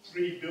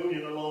 $3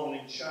 billion alone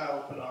in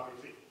child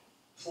pornography.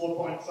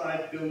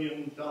 $4.5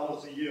 billion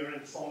a year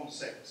in phone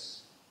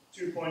sex.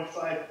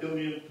 2.5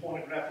 billion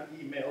pornographic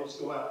emails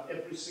go out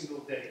every single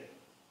day.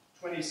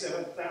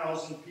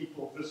 27,000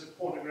 people visit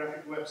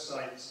pornographic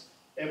websites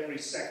every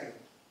second.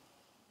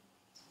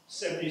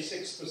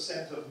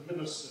 76% of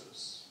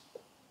ministers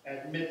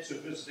admit to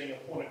visiting a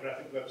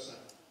pornographic website.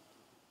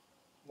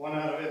 1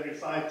 out of every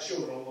 5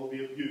 children will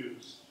be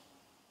abused.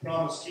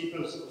 Promise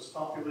Keepers, that was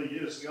popular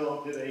years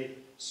ago, did a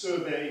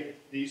survey.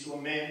 These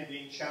were men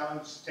being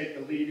challenged to take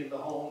the lead in the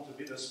home, to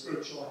be the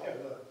spiritual head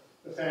of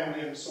the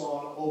family and so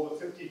on. Over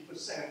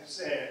 50%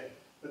 said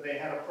that they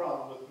had a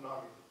problem with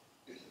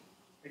pornography.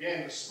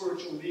 Again, the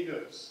spiritual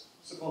leaders,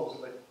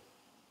 supposedly.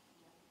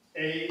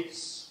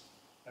 AIDS,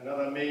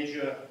 another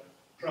major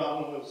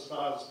problem as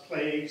far as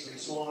plagues and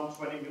so on.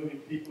 20 million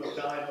people have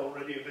died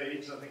already of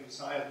AIDS. I think it's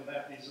higher than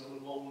that. These are a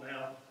little old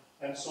now.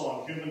 And so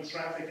on. Human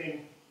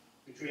trafficking,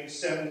 between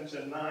 $7 to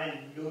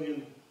 $9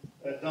 million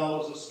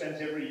are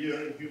spent every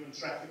year in human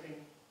trafficking.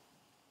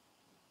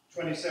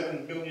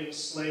 27 million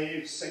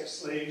slaves, sex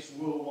slaves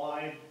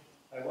worldwide.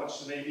 I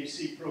watched an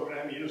ABC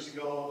program years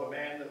ago of a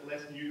man that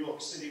left New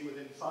York City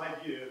within 5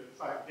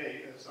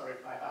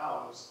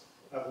 hours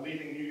of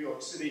leaving New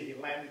York City.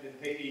 He landed in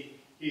Haiti.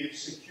 He had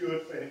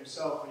secured for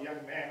himself a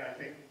young man, I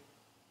think,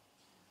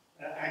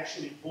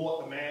 actually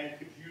bought the man,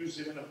 could use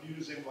him and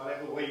abuse him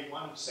whatever way he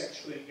wanted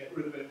sexually and get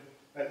rid of him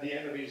at the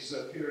end of his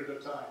period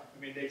of time.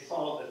 I mean, they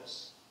follow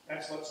this.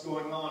 That's what's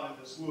going on in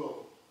this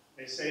world.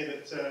 They say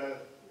that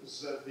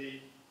the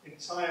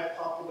entire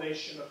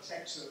population of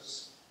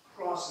Texas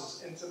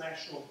crosses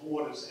international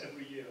borders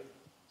every year.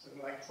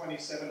 Something like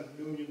 27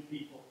 million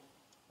people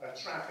are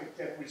trafficked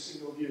every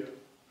single year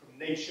from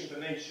nation to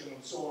nation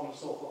and so on and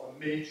so forth. A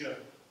major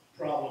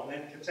problem.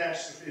 And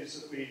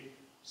catastrophes that we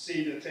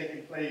see that are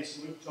taking place.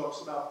 Luke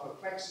talks about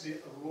perplexity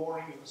at the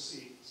roaring of the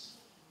seas.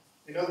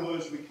 In other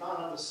words, we can't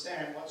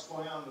understand what's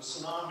going on. The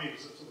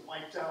tsunamis that have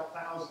wiped out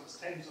thousands,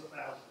 tens of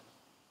thousands,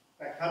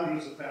 in fact,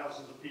 hundreds of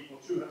thousands of people,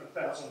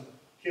 200,000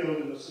 killed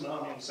in the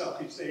tsunami in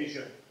Southeast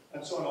Asia,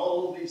 and so on.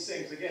 All of these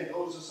things, again,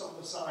 those are some of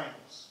the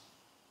signs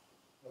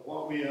of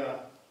what we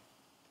are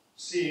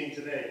seeing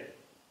today.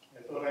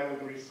 I thought I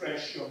would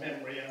refresh your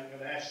memory, and I'm going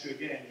to ask you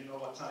again, you know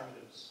what time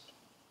it is?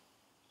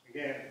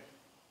 Again,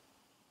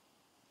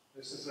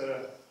 this is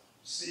a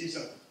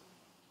season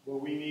where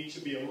we need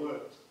to be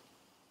alert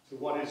to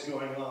what is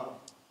going on.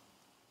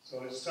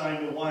 So it's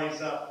time to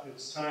wise up.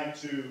 It's time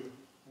to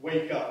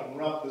wake up and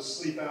rub the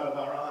sleep out of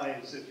our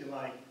eyes, if you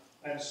like,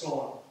 and so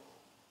on.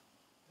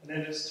 And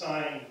then it's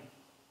time,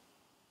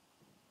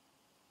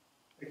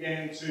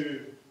 again,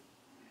 to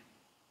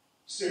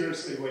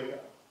seriously wake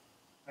up.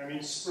 I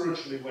mean,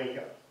 spiritually wake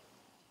up.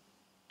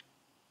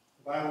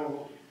 The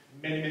Bible,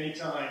 many, many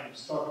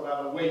times, talk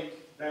about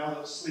awake, thou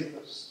that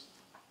sleepest.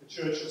 The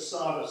church of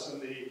Sardis in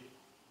the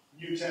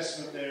New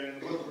Testament there, in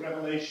the book of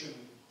Revelation,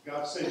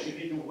 God says you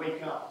need to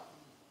wake up.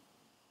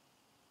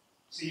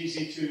 It's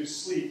easy to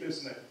sleep,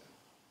 isn't it?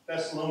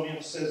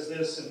 Thessalonians says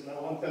this in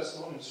 1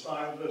 Thessalonians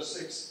 5, verse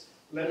 6,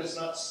 let us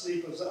not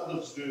sleep as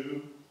others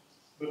do,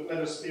 but let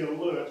us be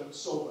alert and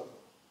sober.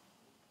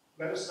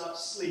 Let us not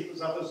sleep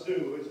as others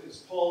do. Is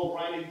Paul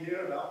writing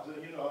here about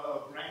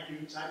a brand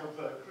new type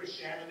of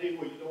Christianity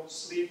where you don't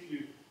sleep,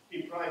 you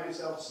deprive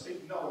yourself of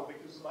sleep? No,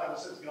 because the Bible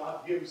says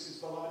God gives his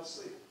beloved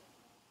sleep.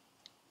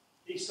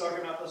 He's talking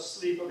about the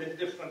sleep of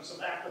indifference,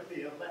 of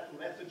apathy, of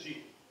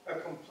lethargy,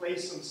 of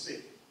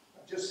complacency,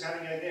 of just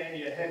having, again,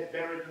 your head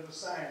buried in the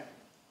sand,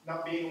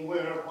 not being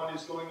aware of what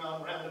is going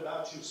on round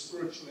about you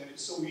spiritually. And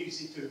it's so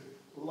easy to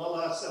lull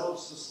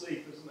ourselves to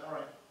sleep, isn't that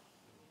right?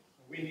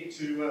 We need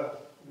to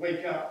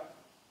wake up.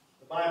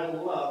 The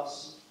Bible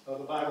loves, or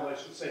the Bible, I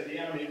should say, the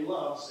enemy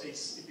loves a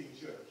sleeping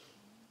church.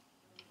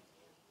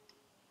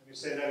 Let me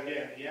say that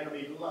again. The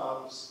enemy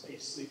loves a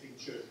sleeping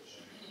church.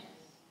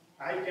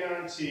 I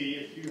guarantee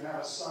if you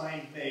have a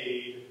sign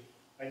made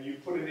and you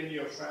put it in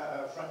your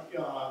front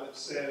yard that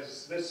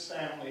says, this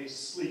family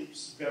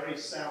sleeps very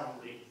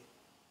soundly,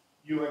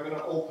 you are going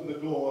to open the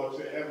door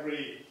to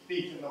every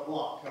thief in the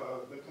block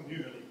of the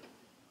community.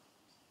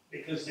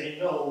 Because they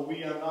know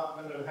we are not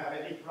going to have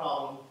any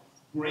problem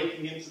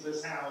breaking into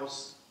this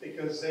house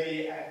because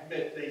they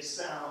admit they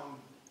sound,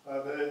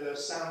 they're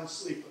sound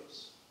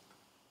sleepers.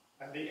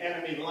 And the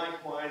enemy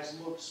likewise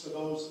looks for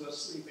those that are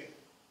sleeping.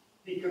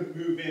 He could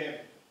move in.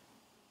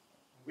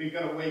 We've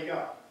got to wake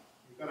up.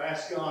 We've got to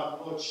ask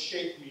God, Lord,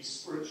 shake me,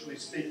 spiritually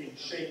speaking,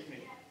 shake me.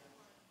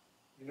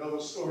 You know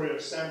the story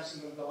of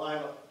Samson and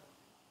Delilah.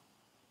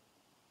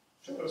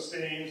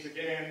 Philistines,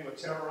 again, were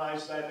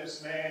terrorized by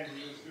this man.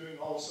 He was doing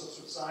all sorts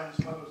of signs,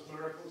 wonders,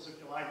 miracles,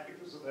 if you like,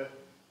 because of the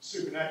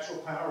supernatural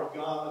power of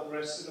God that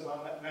rested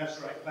upon that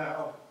Nazarite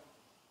vow.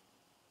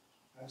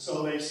 And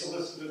so they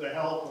solicited the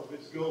help of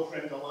his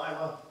girlfriend,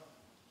 Delilah.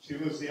 She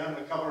was the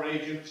undercover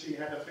agent. She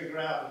had to figure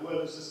out, where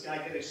does this guy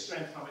get his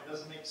strength from? It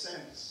doesn't make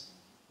sense.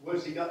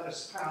 Where's he got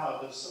this power?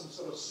 There's some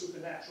sort of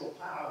supernatural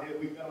power here.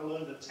 We've got to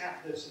learn to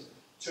tap this and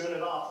turn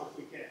it off if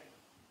we can.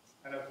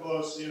 And of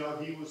course, you know,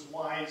 he was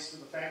wise to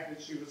the fact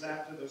that she was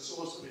after the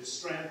source of his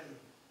strength. And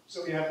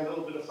so he had a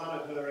little bit of fun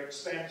at her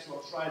expense.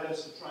 Well, try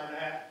this and try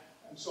that,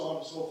 and so on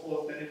and so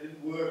forth. Then it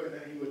didn't work, and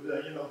then he would,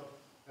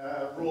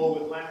 roar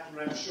with laughter,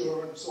 I'm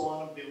sure, and so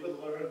on, and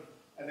belittle her.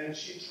 And then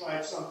she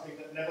tried something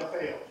that never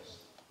fails.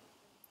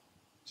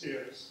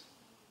 Tears.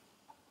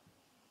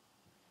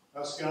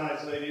 Us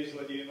guys, ladies,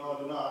 whether you know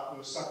it or not,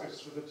 we're suckers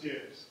for the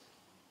tears.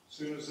 As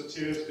soon as the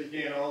tears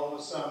begin, all of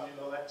a sudden,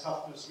 that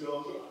toughness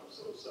goes, oh, I'm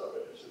so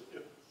sorry, I should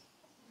give.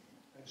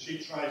 And she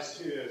tries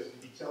tears,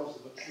 and he tells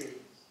her the truth.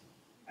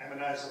 I'm a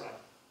Nazarite.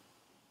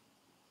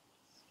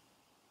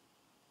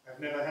 I've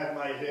never had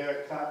my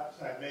hair cut.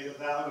 I've made a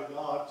vow to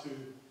God to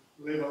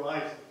live a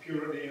life of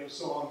purity and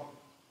so on.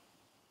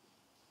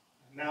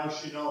 And now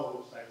she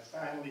knows I've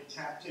finally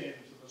tapped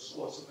into the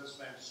source of this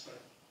man's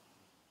strength.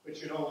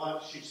 But you know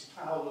what? She's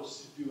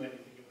powerless to do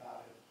anything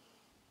about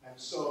it. And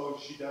so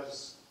she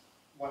does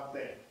one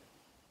thing.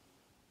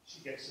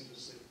 She gets him to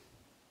sleep.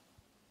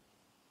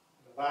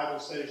 And the Bible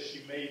says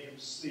she made him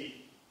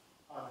sleep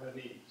on her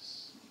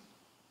knees.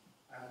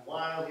 And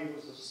while he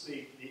was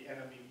asleep, the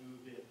enemy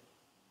moved in.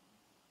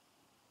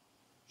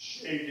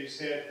 Shaved his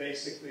head,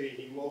 basically,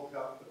 he woke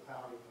up the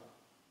power of God.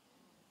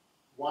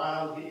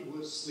 While he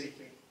was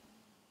sleeping.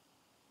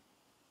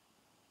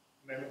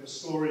 Remember the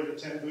story of the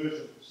 10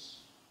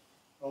 virgins.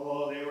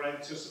 Oh, they were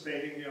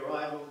anticipating the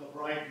arrival of the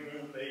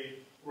bridegroom. They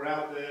were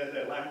out there,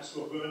 their lamps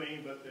were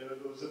burning, but there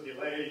was a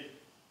delay.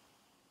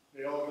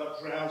 They all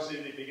got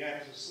drowsy, they began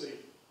to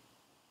sleep.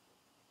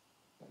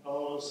 And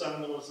all of a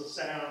sudden there was a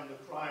sound, the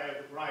cry of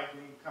the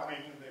bridegroom coming,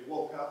 and they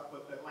woke up,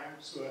 but their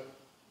lamps were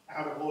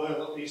out of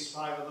oil, at least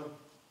 5 of them.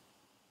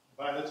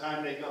 By the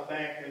time they got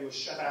back, they were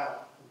shut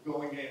out of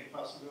going in.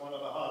 Possibly one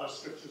of the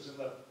hardest scriptures in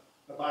the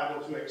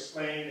Bible to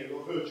explain. They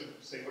were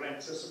virgins. They were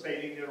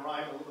anticipating the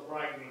arrival of the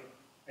bridegroom.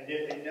 And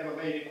yet they never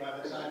made it. By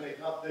the time they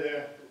got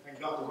there and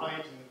got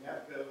right and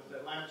had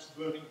their lamps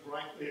burning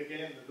brightly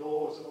again, the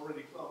door was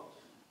already closed.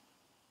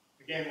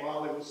 Again,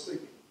 while they were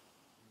sleeping.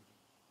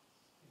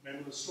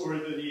 Remember the story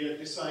of the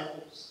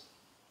disciples?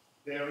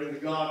 There in the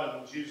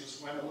garden, Jesus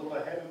went a little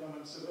ahead of them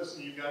and said,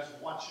 listen, you guys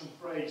watch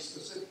and pray.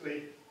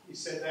 Specifically, he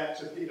said that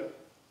to Peter.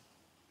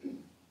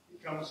 He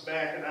comes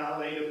back an hour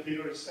later,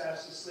 Peter is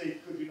fast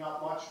asleep. Could you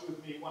not watch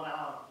with me 1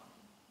 hour?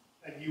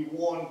 And you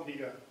warned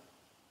Peter.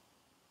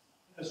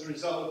 As a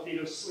result of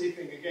Peter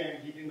sleeping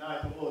again, he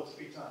denied the Lord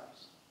 3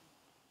 times.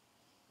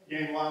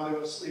 Again, while they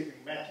were sleeping.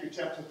 Matthew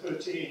chapter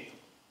 13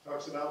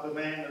 talks about the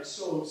man that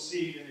sowed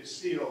seed in his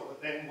field.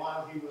 But then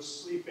while he was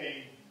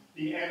sleeping,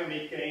 the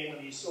enemy came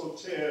and he sowed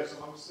tares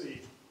amongst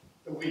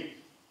the wheat.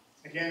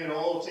 Again, it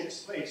all takes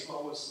place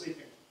while we're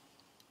sleeping.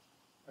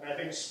 And I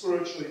think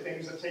spiritually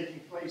things are taking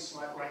place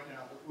right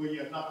now that we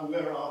are not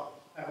aware of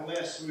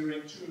unless we're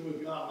in tune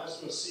with God,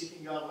 unless we're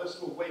seeking God,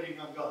 unless we're waiting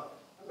on God,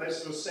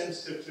 unless we're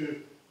sensitive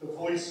to the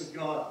voice of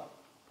God.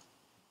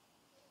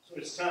 So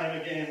it's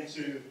time again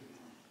to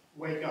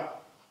wake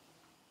up.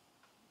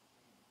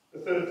 The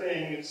third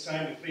thing, it's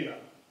time to clean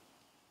up.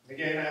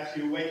 Again,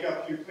 after you wake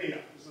up, you clean up.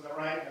 Isn't that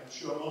right? I'm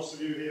sure most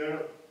of you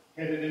here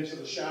headed into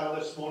the shower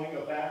this morning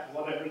or bath,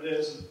 whatever it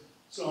is, and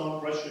so on.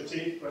 Brush your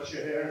teeth, brush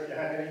your hair if you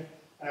had any.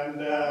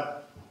 And,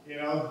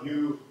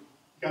 you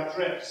got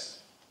dressed.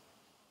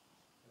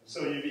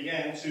 So you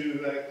began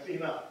to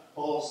clean up.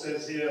 Paul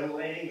says here,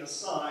 laying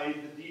aside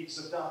the deeds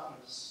of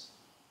darkness.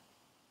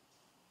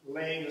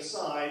 Laying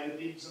aside the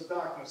deeds of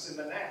darkness. In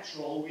the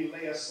natural, we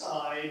lay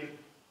aside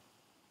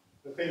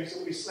the things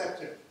that we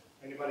slept in.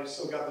 Anybody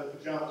still got their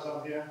pajamas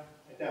on here?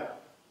 I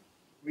doubt.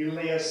 We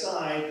lay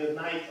aside the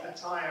night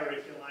attire,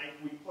 if you like.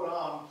 We put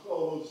on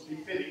clothes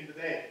befitting the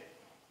day.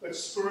 But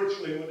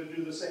spiritually, we're to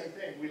do the same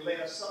thing. We lay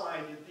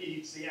aside the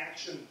deeds, the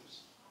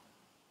actions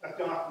of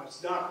darkness.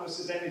 Darkness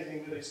is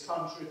anything that is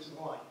contrary to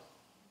the light.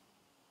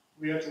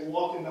 We are to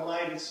walk in the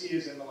light as he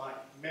is in the light.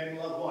 Men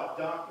love what?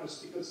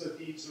 Darkness, because their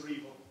deeds are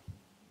evil.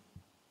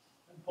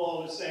 And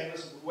Paul is saying,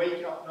 listen,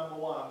 wake up, number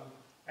 1,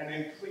 and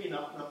then clean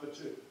up, number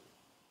 2.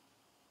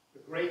 The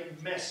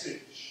great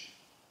message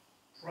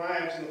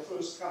prior to the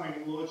first coming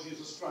of the Lord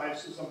Jesus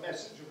Christ was a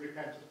message of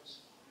repentance.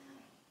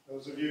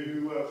 Those of you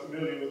who are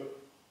familiar with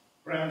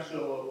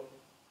Ravenhill or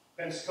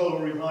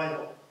Pensacola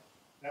Revival,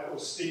 that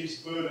was Steve's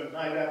burden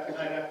night after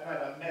night after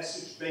night. A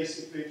message,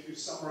 basically, if you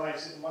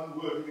summarize it in one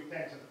word,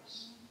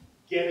 repentance.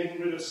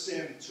 Getting rid of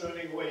sin,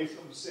 turning away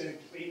from sin,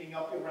 cleaning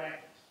up your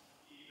act.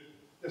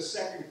 The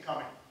second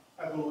coming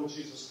of the Lord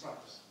Jesus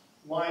Christ.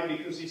 Why?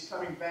 Because he's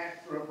coming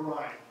back for a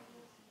bride.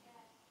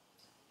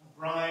 A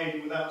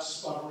bride without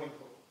spot or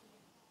wrinkle.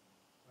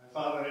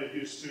 My father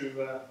used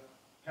to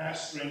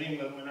pastor in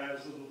England when I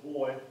was a little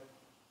boy.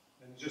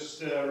 And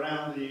just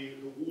around the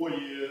war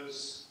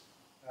years,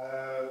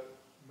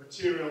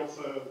 material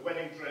for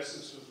wedding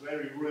dresses was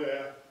very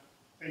rare.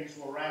 Things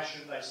were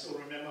rationed. I still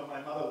remember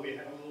my mother, we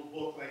had a little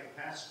book like a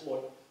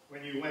passport.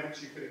 When you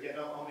went, you could get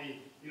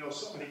only,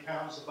 so many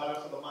pounds of butter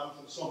for the month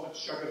and so much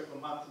sugar for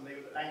the month, and they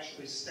would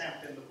actually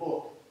stamp in the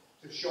book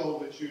to show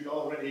that you'd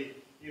already,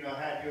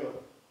 had your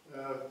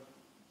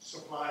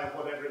supply of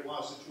whatever it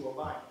was that you were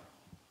buying.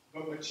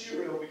 But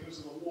material, because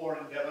of the war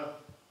endeavor,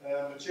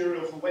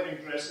 material for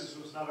wedding dresses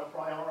was not a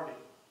priority.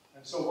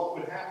 And so what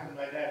would happen,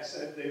 my dad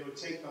said, they would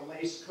take the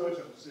lace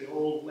curtains, the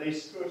old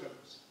lace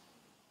curtains,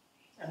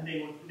 and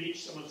they would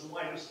bleach them as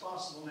white as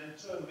possible and then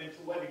turn them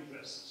into wedding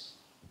dresses.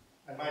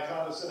 And my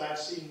father said, I've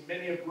seen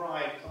many a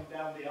bride come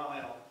down the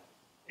aisle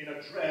in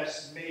a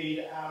dress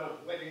made out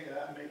of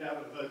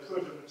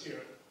curtain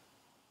material.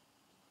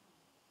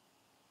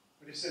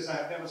 But he says,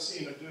 I've never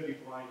seen a dirty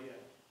bride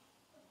yet.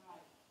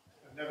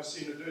 I've never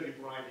seen a dirty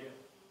bride yet.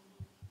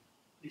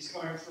 He's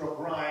coming for a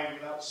bride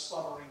without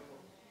spot or wrinkle.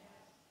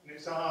 And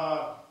it's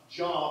our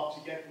job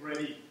to get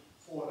ready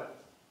for that,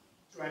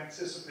 to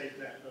anticipate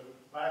that. The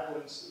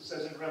Bible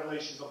says in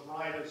Revelation, the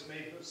bride has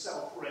made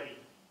herself ready.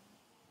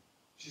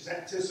 She's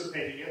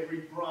anticipating.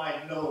 Every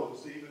bride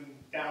knows, even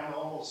down to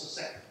almost a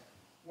second.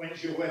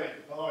 When's your wedding?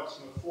 Oh, it's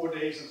 4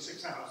 days and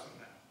 6 hours from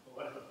now, or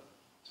whatever.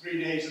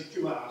 3 days and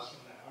 2 hours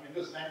from now. I mean,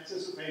 there's an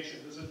anticipation,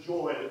 there's a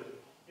joy.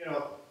 You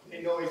know,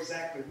 they know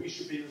exactly. We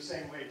should be the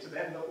same way. To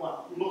them that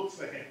what? Look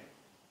for him.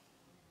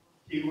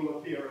 He will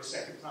appear a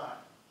second time.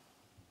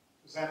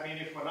 Does that mean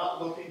if we're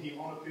not looking, he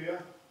won't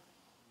appear?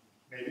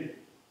 Maybe.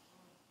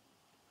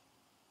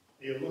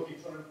 Are you looking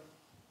for him?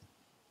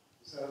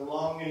 Is that a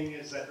longing?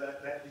 Is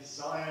that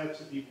desire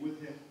to be with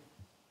him?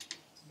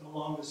 No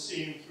longer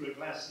see him through a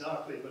glass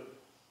darkly, but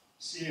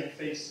see him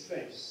face to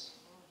face.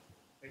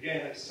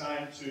 Again, it's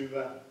time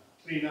to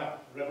clean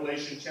up.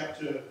 Revelation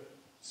chapter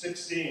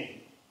 16.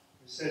 It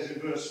says in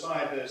verse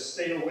 5 there,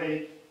 stay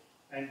awake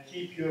and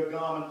keep your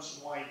garments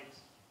white.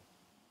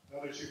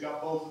 Notice you've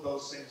got both of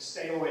those things.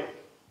 Stay awake.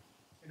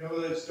 In other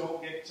words,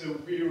 don't get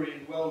too weary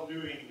in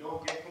well-doing.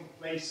 Don't get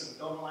complacent.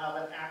 Don't allow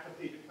that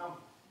apathy to come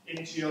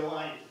into your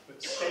life.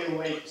 But stay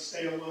awake,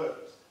 stay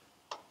alert.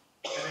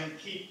 And then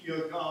keep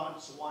your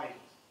garments white.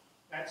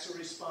 That's a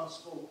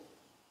responsibility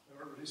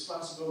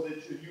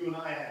that you and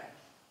I have.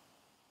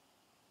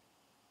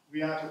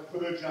 We are to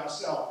purge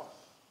ourselves.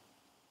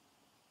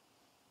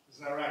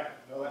 Isn't that right?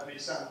 I know that may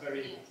sound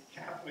very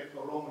Catholic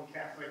or Roman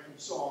Catholic and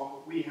so on,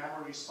 but we have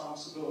a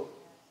responsibility.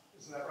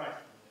 Isn't that right?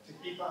 To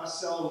keep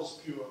ourselves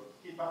pure,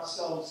 keep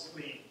ourselves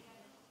clean.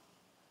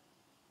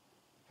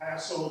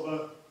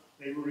 Passover,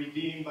 they were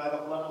redeemed by the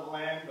blood of the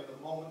Lamb, but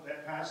the moment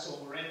that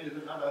Passover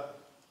ended, another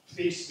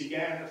feast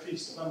began, the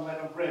Feast of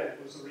Unleavened Bread.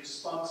 It was a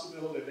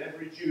responsibility of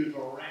every Jew to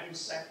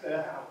ransack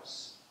their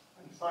house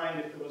and find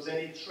if there was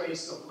any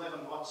trace of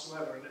leaven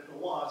whatsoever. And if there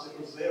was, it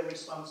was their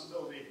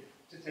responsibility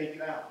to take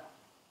it out.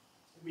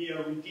 We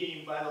are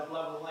redeemed by the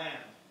blood of the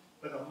Lamb.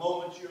 But the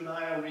moment you and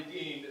I are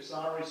redeemed, it's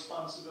our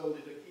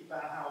responsibility to keep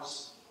our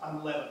house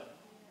unleavened,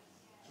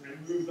 to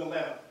remove the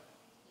leaven.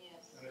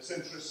 Yes. And it's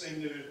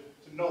interesting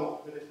to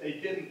note that if they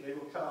didn't, they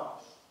were cut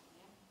off.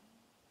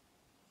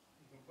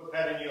 You can put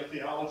that in your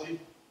theology.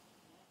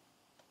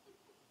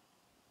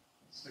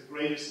 It's the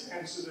greatest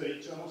answer to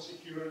eternal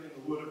security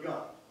in the Word of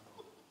God.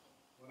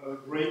 One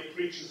of the great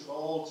preachers of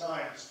all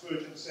time,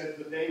 Spurgeon, said,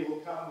 the day will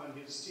come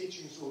when his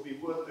teachings will be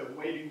worth their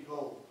weight in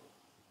gold.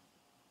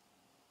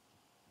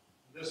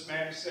 This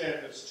man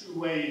said there's two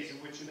ways in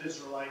which an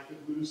Israelite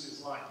could lose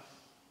his life,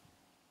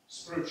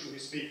 spiritually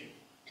speaking.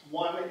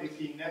 One, if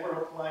he never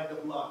applied the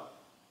blood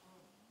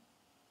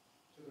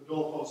to the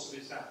doorposts of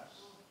his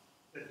house.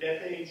 The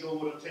death angel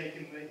would have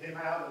taken him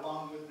out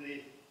along with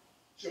the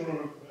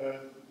children of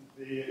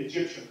the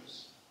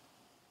Egyptians.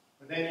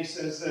 But then he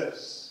says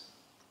this.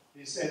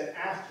 He said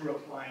after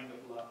applying the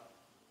blood,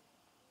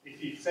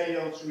 if he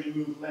failed to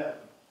remove leaven,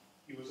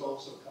 he was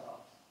also cut off.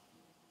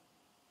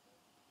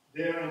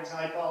 There in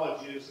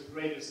typology is the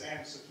greatest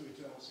answer to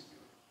eternal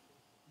security.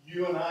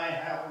 You and I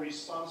have a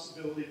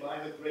responsibility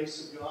by the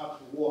grace of God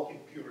to walk in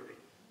purity.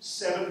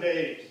 7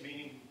 days,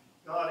 meaning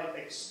God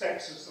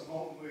expects us the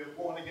moment we are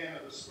born again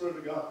of the Spirit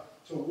of God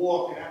to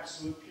walk in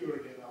absolute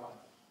purity in our life.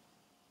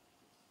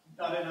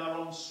 Not in our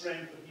own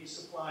strength, but he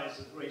supplies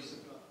the grace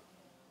of God.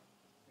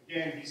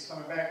 Again, he's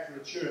coming back for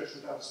a church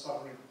without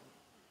stuttering.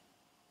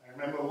 I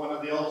remember one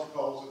of the altar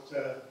calls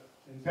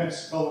in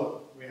Pensacola.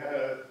 We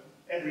had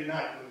every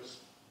night there was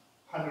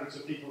hundreds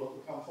of people that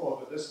would come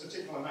forward. But this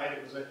particular night,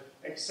 it was an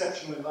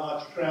exceptionally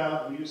large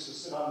crowd. We used to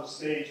sit on the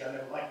stage. I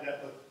never liked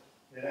that, but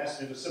they'd asked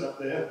me to sit up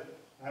there.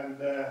 And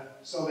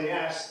so they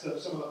asked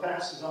some of the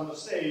pastors on the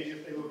stage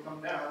if they would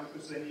come down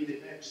because they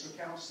needed extra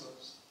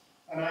counselors.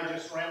 And I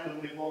just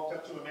randomly walked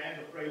up to a man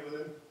to pray with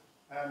him.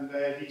 And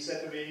he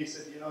said to me, he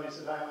said,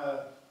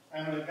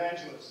 I'm an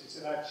evangelist. He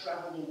said, I've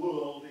traveled the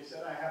world. He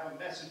said, I have a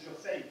message of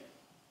faith.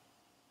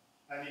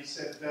 And he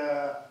said,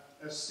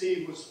 as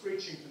Steve was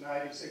preaching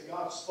tonight, he said,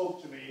 God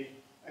spoke to me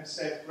and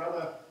said,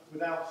 brother,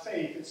 without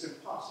faith, it's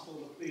impossible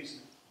to please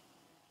me.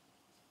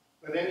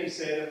 But then he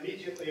said,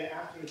 immediately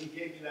after he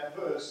gave me that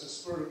verse, the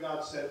Spirit of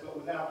God said, but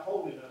without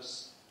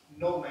holiness,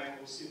 no man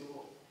will see the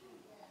Lord.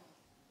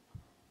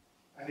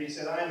 And he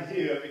said, I'm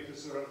here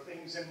because there are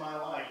things in my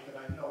life that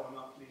I know are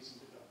not pleasing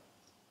to God.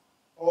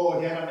 Oh,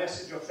 he had a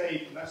message of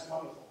faith, and that's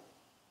wonderful.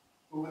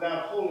 But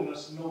without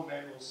holiness, no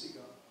man will see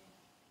God.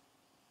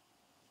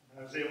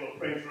 I was able to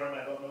pray for him.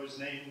 I don't know his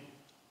name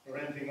or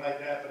anything like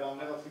that, but I'll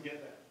never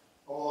forget that.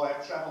 Oh,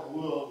 I've traveled the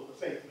world with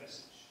the faith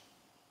message.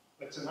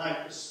 But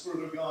tonight, the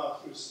Spirit of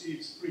God, through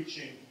Steve's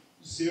preaching,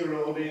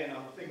 zeroed in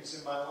on things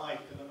in my life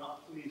that are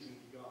not pleasing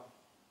to God.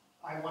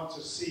 I want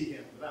to see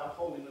him. Without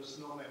holiness,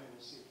 no man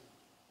will see him.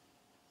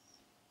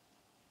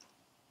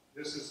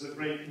 This is the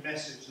great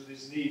message that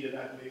is needed,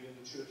 I believe, in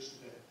the church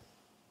today.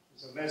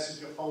 It's a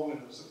message of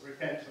holiness, of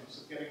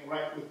repentance, of getting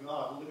right with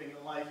God, living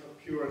a life of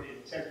purity,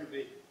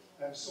 integrity,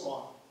 and so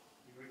on.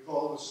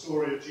 Recall the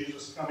story of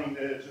Jesus coming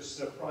there just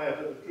prior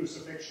to the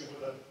crucifixion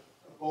with a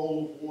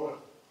bowl of water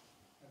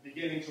and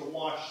beginning to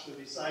wash the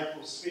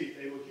disciples' feet.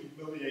 They were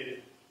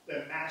humiliated.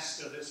 Their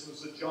master, this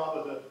was the job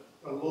of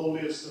the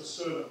lowliest of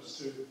servants,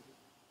 to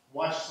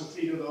wash the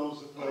feet of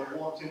those that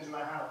walked into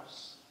a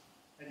house.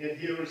 And yet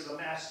here is the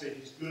master.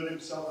 He's girded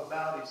himself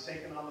about. He's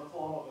taken on the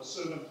form of a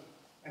servant,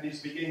 and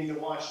he's beginning to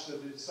wash the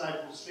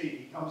disciples' feet.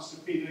 He comes to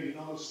Peter. You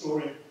know the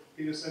story.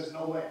 Peter says,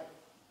 "No way.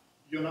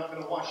 You're not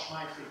going to wash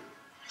my feet."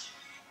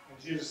 And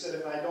Jesus said,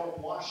 "If I don't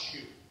wash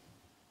you,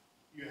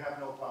 you have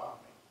no part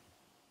of me.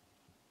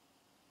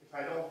 If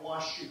I don't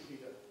wash you,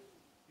 Peter,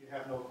 you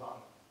have no part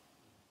of me."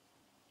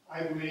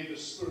 I believe the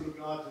Spirit of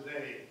God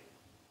today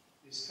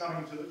is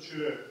coming to the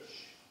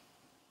church,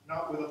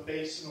 not with a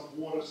basin of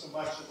water so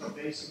much as a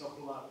basin of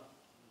blood,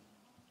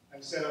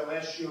 and said,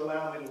 "Unless you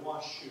allow me to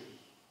wash you,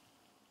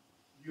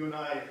 you and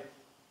I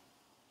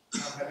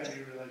don't have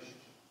any relationship.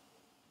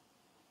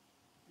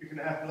 You can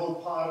have no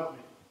part of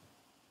me.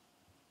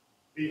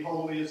 Be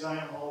holy as I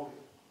am holy."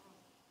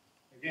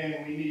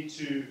 Again, we need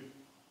to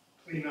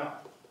clean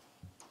up.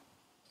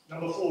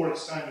 Number 4,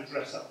 it's time to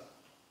dress up.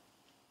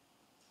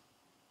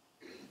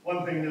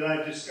 One thing that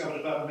I discovered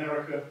about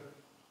America,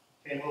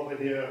 came over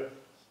here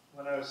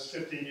when I was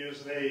 15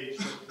 years of age,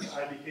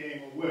 I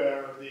became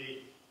aware of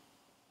the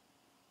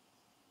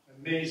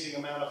amazing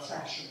amount of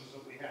fashions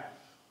that we have.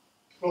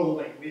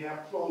 Clothing. We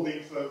have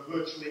clothing for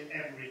virtually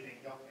everything,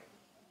 don't we?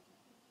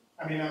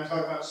 I mean, I'm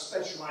talking about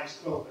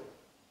specialized clothing.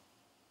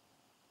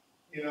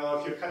 You know,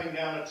 if you're cutting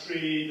down a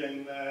tree,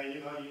 then,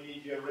 you know, you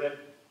need your red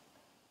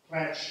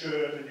plaid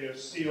shirt and your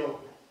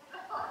steel-toed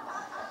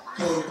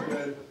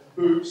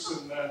boots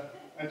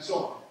and so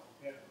on.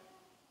 Yeah.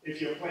 If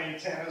you're playing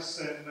tennis,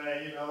 then,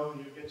 you know,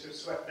 you get your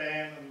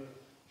sweatband and the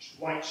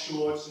white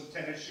shorts and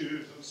tennis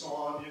shoes and so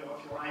on. You know,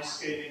 if you're ice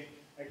skating,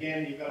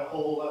 again, you've got a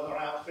whole other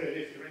outfit.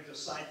 If you're into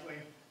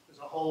cycling, there's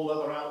a whole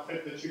other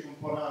outfit that you can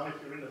put on.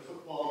 If you're into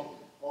football,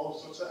 all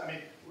sorts of, I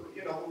mean,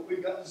 you know,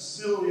 we've got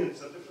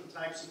zillions of different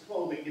types of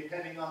clothing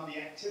depending on the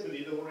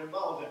activity that we're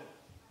involved in.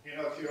 You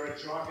know, if you're a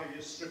jogger,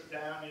 you're stripped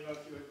down. You know, if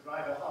you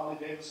drive a Harley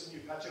Davidson,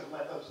 you've got your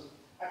leathers. And,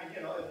 I mean,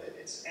 you know,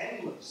 it's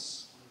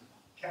endless.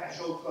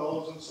 Casual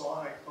clothes and so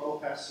on. I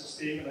called Pastor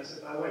Steve and I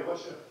said, "By the way,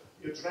 what's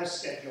your dress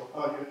schedule?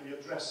 Oh, your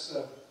dress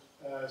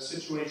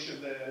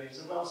situation there?" And he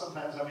said, "Well,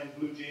 sometimes I'm in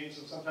blue jeans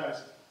and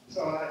sometimes..."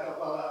 So I thought,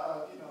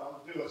 well, you know,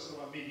 I'll do a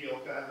sort of a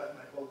mediocre. I let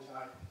my bow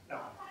tie. No.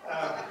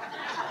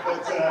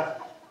 But,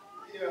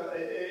 you know,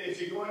 if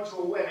you're going to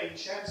a wedding,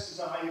 chances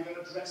are you're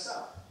going to dress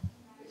up.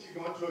 If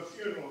you're going to a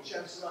funeral,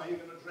 chances are you're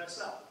going to dress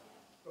up.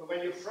 But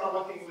when you're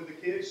frolicking with the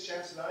kids,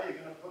 chances are you're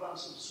going to put on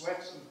some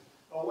sweats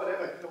or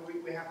whatever. You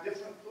know, we have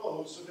different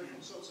clothes for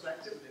different sorts of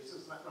activities.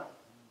 Isn't that right?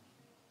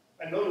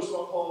 And notice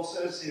what Paul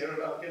says here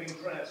about getting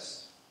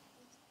dressed.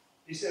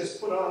 He says,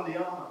 put on the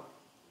armor.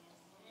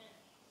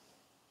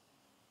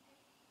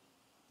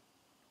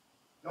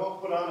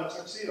 Don't put on a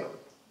tuxedo.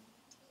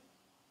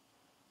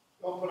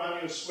 Don't put on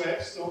your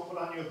sweats. Don't put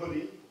on your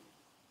hoodie.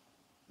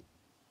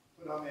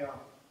 Put on the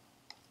armor.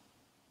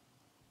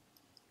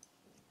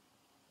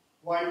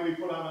 Why do we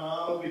put on an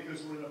armor?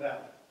 Because we're in a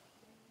battle.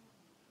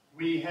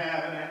 We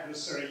have an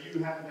adversary.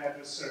 You have an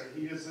adversary.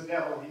 He is the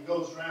devil. He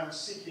goes around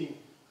seeking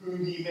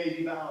whom he may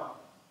devour.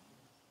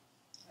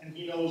 And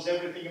he knows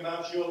everything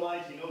about your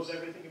life. He knows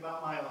everything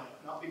about my life.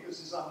 Not because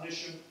he's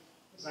omniscient,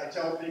 as I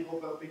tell people,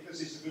 but because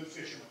he's a good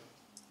fisherman.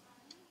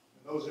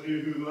 And those of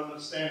you who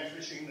understand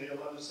fishing,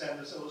 they'll understand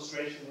this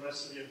illustration. The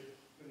rest of you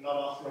can nod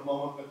off for a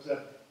moment.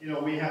 But, you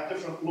know, we have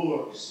different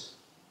lures.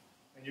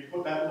 And you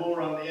put that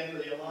lure on the end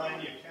of your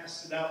line, you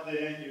cast it out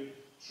there, and you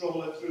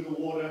troll it through the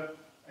water,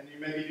 and you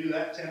maybe do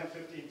that 10 or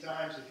 15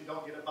 times. If you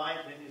don't get a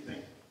bite, then you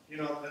think, you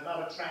know, they're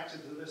not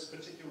attracted to this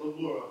particular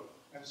lure.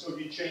 And so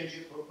you change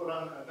it or put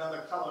on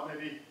another color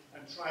maybe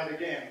and try it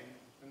again.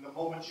 And the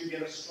moment you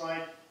get a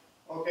strike,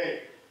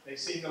 okay, they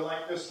seem to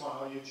like this one,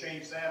 or you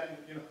change that, and,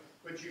 you know,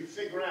 but you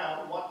figure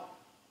out what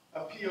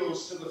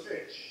appeals to the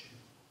fish.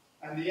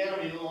 And the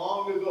enemy,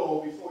 long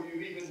ago, before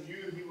you even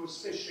knew he was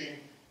fishing,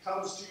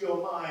 comes to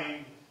your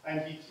mind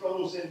and he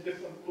throws in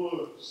different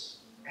lures: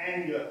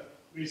 anger,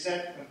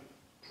 resentment,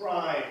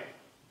 pride,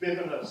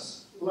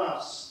 bitterness,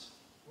 lust,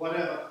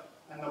 whatever.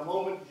 And the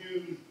moment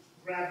you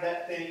grab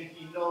that thing,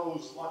 he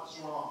knows what's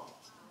wrong.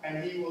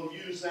 And he will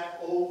use that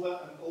over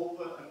and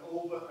over and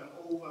over and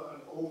over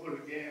and over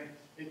again.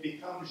 It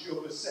becomes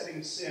your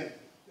besetting sin.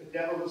 The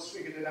devil has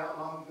figured it out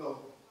long ago.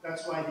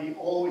 That's why he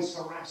always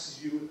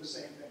harasses you with the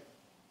same thing.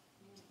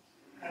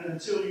 And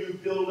until you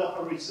build up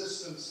a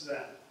resistance to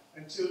that,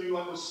 until you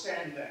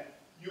understand that,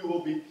 you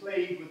will be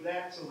plagued with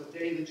that till the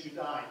day that you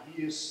die.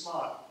 He is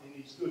smart and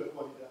he's good at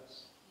what he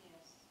does.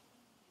 Yes.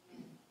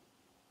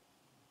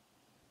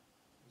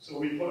 So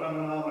we put on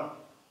an armor.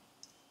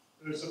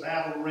 There's a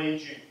battle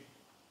raging.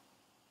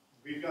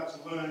 We've got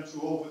to learn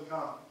to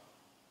overcome.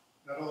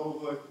 Not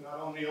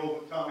only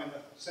overcome in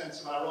the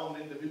sense of our own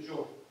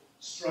individual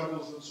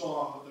struggles and so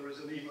on, but there is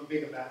an even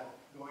bigger battle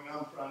going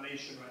on for our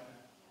nation right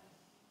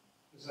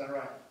now. Is that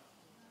right?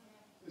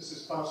 This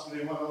is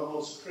possibly one of the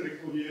most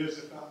critical years,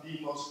 if not the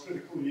most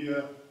critical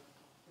year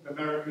that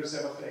America's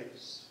ever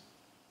faced.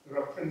 There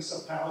are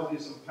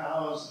principalities and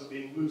powers that are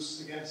being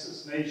loosed against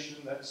this nation,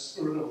 that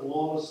spirit of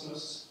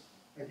lawlessness,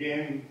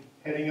 again,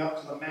 heading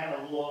up to the man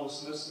of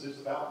lawlessness that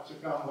is about to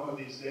come one of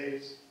these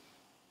days.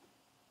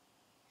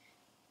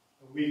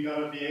 We've got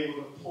to be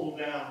able to pull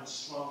down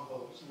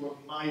strongholds. We're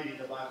mighty,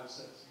 the Bible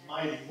says.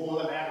 Mighty,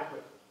 more than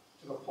adequate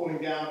to the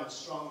pulling down of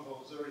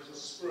strongholds. There is a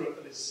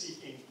spirit that is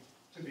seeking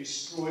to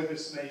destroy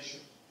this nation.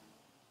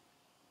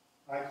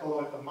 I call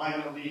it the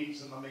minor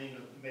leagues and the major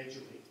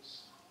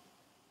leagues.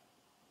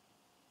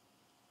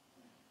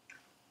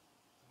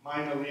 The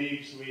minor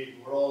leagues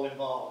we're all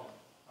involved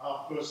in.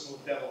 Our personal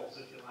devils,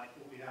 if you like,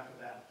 that we have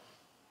to battle.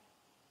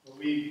 But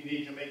we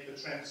need to make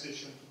the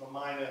transition from the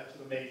minor to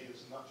the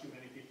majors, and not too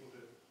many people do.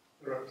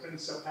 There are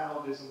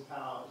principalities and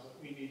powers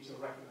that we need to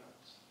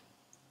recognize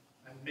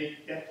and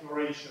make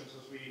declarations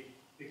as we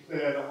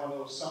declared on one of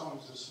those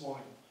songs this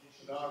morning.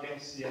 That are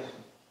against the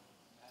enemy.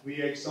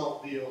 We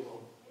exalt thee, O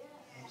Lord,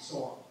 and so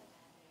on.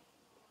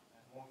 I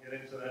won't get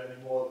into that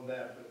any more than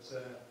that, but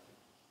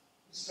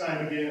it's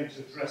time again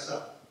to dress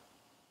up.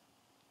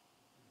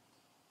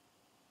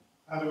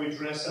 How do we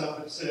dress up?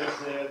 It says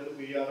there that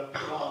we are to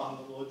put on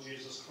the Lord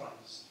Jesus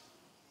Christ.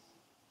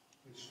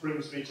 Which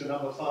brings me to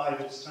number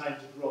 5, it's time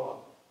to grow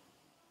up.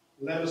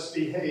 Let us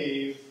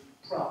behave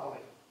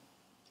properly.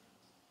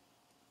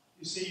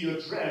 You see, your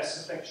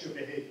dress affects your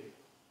behavior.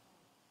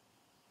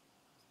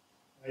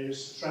 I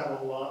used to travel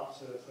a lot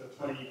for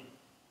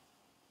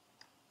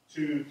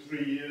 22,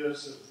 3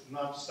 years of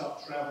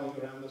non-stop traveling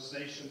around this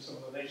nation, some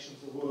of the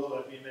nations of the world.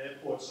 I've been in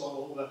airports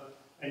all over,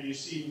 and you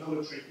see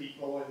military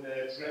people in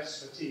their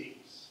dress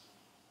fatigues.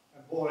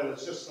 And boy,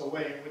 it's just the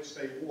way in which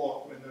they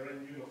walk when they're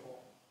in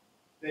uniform.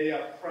 They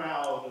are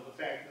proud of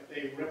the fact that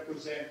they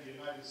represent the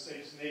United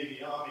States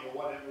Navy, Army, or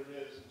whatever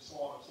it is, and so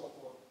on and so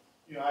forth.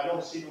 You know, I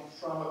don't see them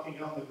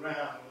frolicking on the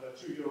ground with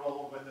a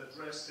 2-year-old when they're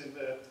dressed in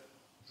their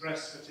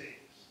dress fatigues.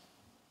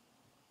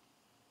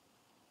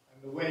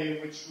 And the way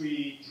in which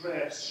we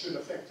dress should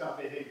affect our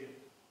behavior.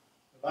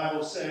 The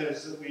Bible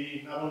says that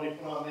we not only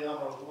put on the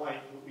armor of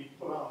light, but we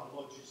put on the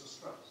Lord Jesus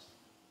Christ.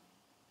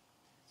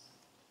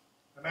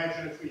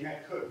 Imagine if we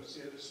had cooks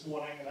here this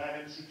morning and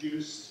I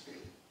introduced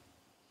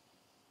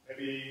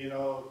maybe, you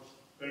know,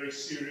 very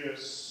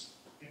serious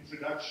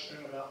introduction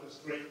about this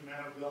great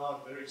man of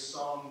God, very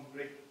solemn,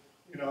 great,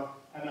 you know,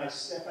 and I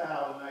step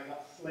out and I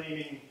got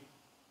flaming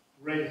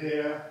red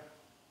hair,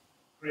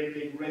 great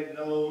big red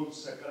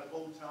nose, I've got a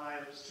bow tie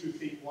that's 2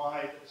 feet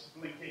wide, that's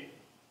blinking.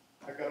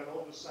 I've got an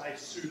oversized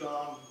suit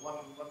on,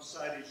 one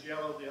side is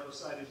yellow, the other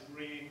side is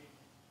green.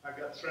 I've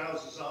got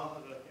trousers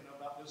on that are, you know,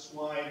 about this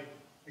wide.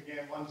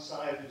 Again, one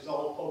side is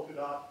all polka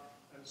dot,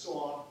 and so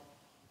on.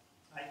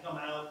 I come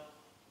out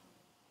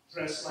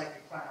dressed like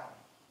a clown.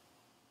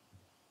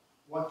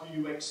 What do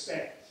you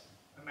expect?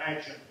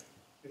 Imagine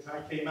if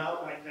I came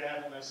out like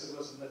that and I said,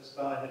 listen, let's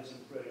bow our heads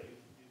and pray.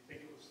 You'd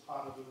think it was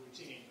part of the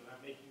routine, but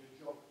I'm making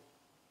a joke.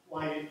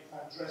 Why, if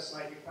I'm dressed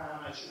like a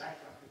clown, I should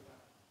act like a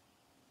clown.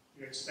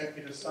 You expect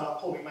me to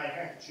start pulling my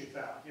handkerchief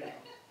out, you know,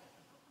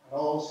 and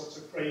all sorts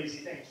of crazy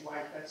things.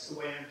 Why, that's the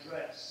way I'm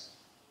dressed.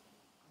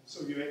 And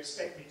so you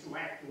expect me to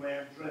act the way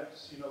I'm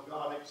dressed. You know,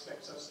 God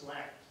expects us to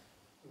act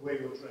the way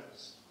we're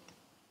dressed.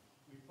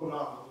 We put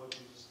on the Lord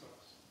Jesus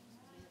Christ.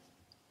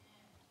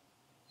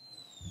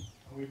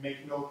 And we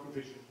make no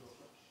provision for the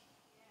flesh.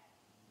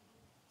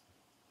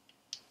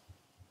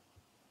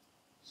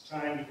 It's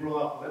time to grow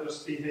up. Let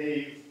us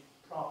behave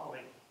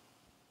properly.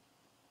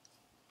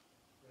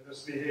 Let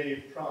us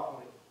behave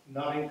properly,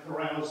 not in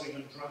carousing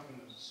and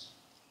drunkenness.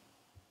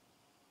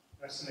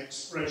 That's an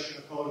expression,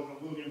 according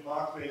to William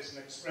Barclay, it's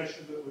an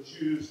expression that was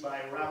used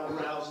by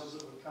rabble-rousers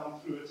that would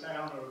come through a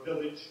town or a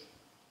village,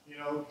 you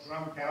know,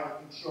 drunk, out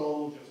of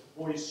control, just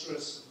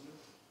boisterous,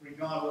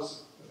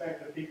 regardless of the fact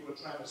that people are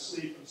trying to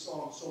sleep and so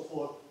on and so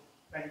forth.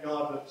 Thank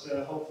God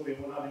that hopefully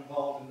we're not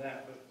involved in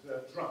that,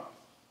 but drunk,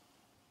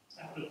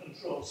 out of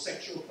control,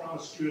 sexual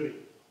promiscuity,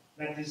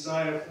 that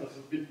desire for the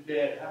forbidden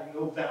bed, having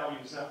no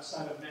values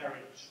outside of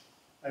marriage,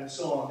 and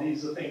so on.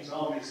 These are things,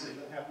 obviously,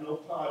 that have no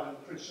part in the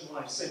Christian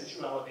life.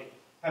 Sensuality,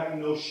 having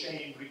no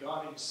shame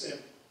regarding sin.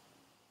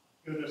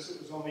 Goodness,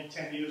 it was only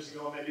 10 years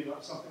ago, maybe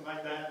something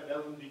like that, that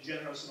Ellen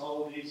DeGeneres and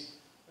all of these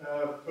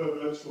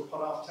perverts were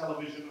put off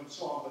television and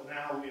so on, but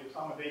now we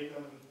accommodate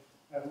them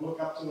and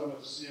look up to them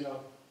as, you know,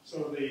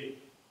 sort of the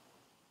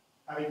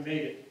having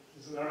made it.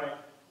 Isn't that right?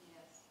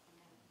 Yes.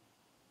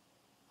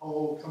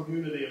 Whole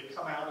community have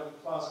come out of the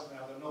closet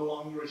now. They're no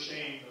longer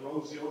ashamed. The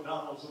Rosie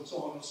O'Donnells and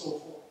so on and so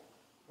forth.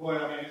 Boy,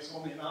 I mean, it's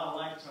only in our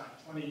lifetime,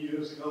 20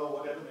 years ago,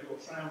 whatever, they were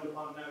frowned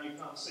upon. Now you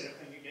can't say a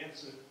thing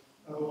against it.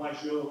 Otherwise,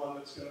 you're the one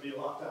that's going to be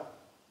locked up.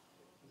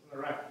 Isn't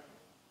that right?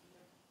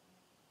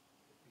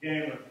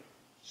 Again,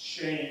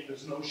 shame.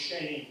 There's no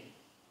shame.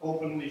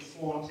 Openly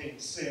flaunting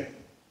sin,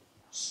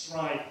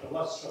 strife, the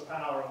lust for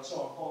power, and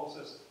so on. Paul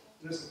says,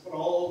 listen, put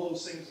all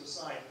those things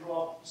aside.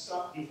 Grow up,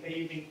 stop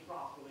behaving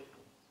properly.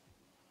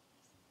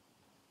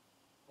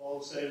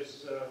 Paul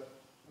says,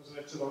 wasn't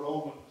it to the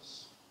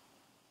Romans,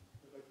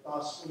 the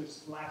gospel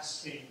is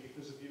blasphemed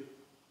because of you.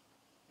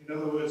 In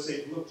other words,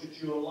 they've looked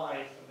at your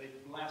life and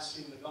they've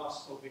blasphemed the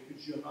gospel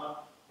because you're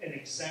not an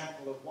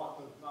example of what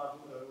the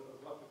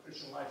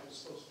Christian life is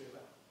supposed to be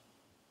about.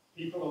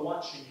 People are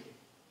watching you.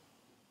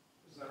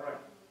 Isn't that right?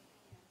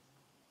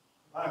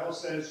 The Bible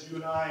says you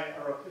and I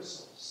are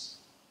epistles.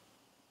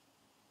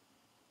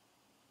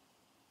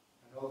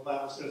 I know the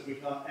Bible says we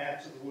can't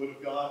add to the Word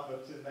of God,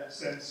 but in that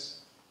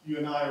sense, you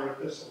and I are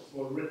epistles.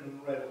 We're written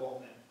and read of all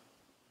men.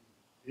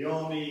 The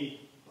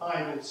only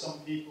Bible some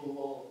people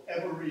will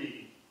ever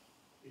read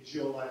is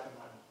your life and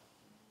my life.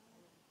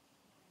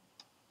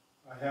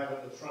 I have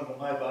at the front of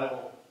my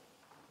Bible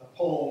a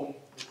poem,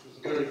 which was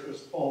the very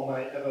first poem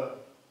I ever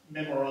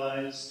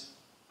memorized.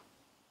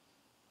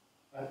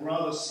 I'd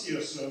rather see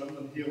a sermon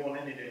than hear one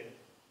any day.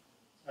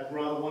 I'd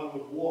rather one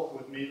would walk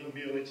with me than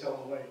merely tell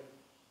the way.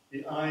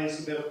 The eye is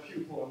a better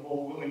pupil and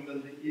more willing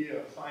than the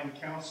ear. Fine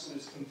counsel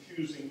is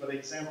confusing, but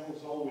example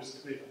is always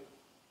clear.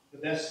 The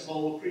best of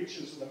all the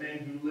preachers are the men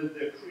who live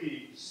their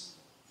creeds,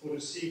 for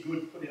to see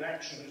good put in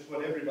action is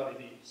what everybody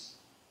needs.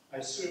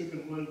 I soon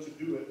can learn to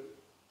do it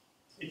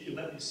if you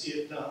let me see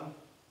it done.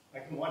 I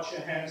can watch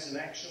your hands in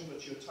action,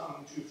 but your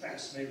tongue too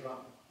fast may run.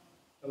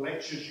 The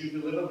lectures you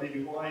deliver may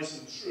be wise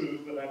and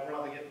true, but I'd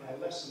rather get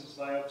my lessons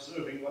by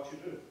observing what you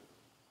do.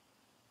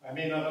 I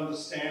may not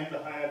understand the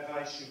high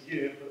advice you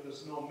give, but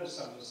there's no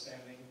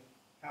misunderstanding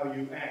how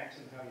you act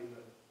and how you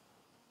live.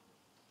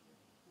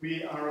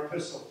 We are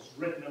epistles,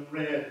 written and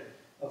read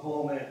of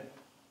all men.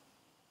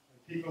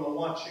 And people are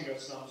watching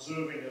us and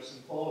observing us,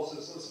 and Paul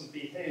says, listen,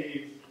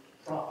 behave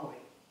properly.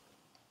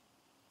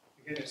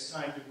 Again, it's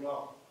time to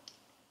grow.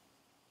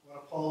 One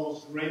of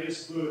Paul's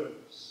greatest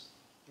burdens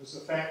was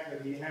the fact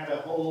that he had a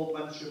whole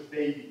bunch of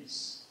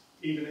babies,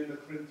 even in the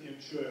Corinthian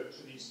church,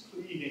 and he's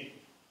pleading.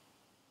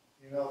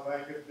 You know, if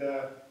I could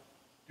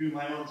do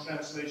my own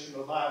translation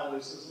of the Bible,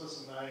 he says,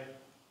 listen, I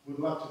would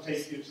love to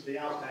take you to the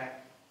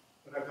outback,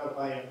 but I've got to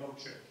buy you a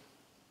milkshake.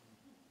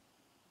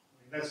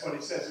 I mean, that's what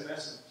he says in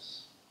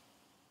essence.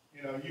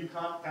 You know, you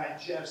can't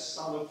digest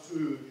solid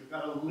food. You've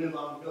got to live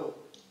on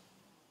milk.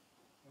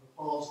 One of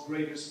Paul's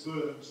greatest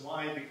burdens.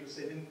 Why? Because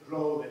they didn't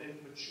grow, they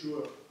didn't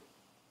mature.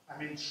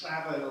 I'm in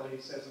travail,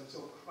 he says,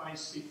 until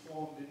Christ be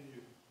formed in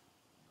you.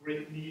 The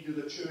great need of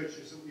the church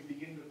is that we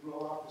begin to grow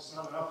up. It's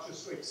not enough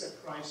just to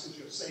accept Christ as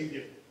your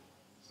Savior.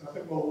 There's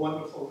nothing more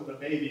wonderful than a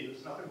baby.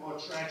 There's nothing more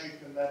tragic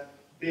than that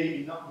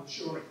baby not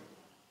maturing.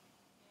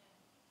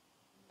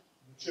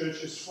 The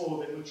church is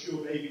full of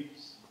immature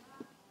babies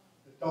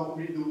that don't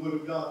read the Word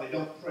of God. They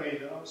don't pray.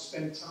 They don't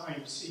spend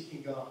time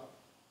seeking God.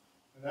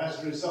 And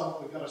as a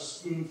result, we've got to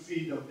spoon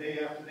feed them day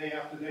after day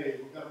after day.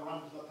 We've got to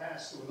run to the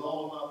pastor with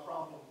all of our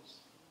problems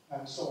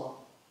and so on.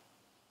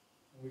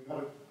 And we've got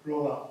to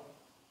grow up.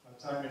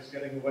 Our time is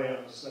getting away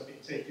on us. Let me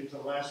take you to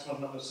the last one,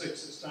 number 6.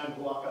 It's time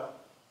to lock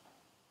up.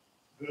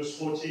 Verse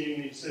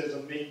 14, he says,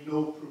 and make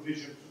no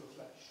provision for the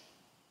flesh.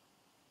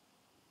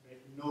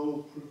 Make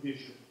no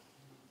provision.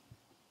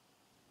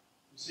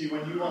 You see,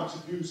 when you want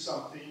to do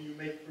something, you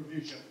make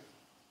provision.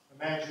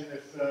 Imagine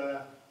if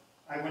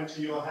I went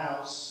to your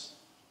house.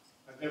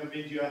 I've never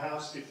been to your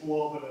house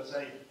before, but as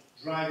I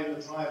drive in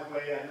the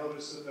driveway, I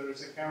notice that there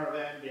is a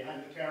caravan.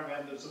 Behind the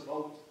caravan, there's a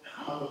boat.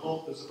 On the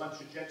boat, there's a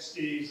bunch of jet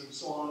skis and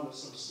so on.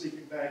 There's some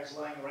sleeping bags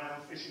lying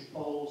around, fishing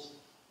poles,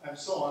 and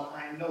so on.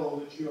 I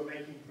know that you are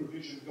making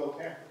provision to go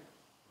camping.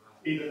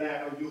 Either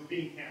that or you've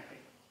been camping.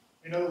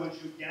 In other words,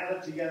 you've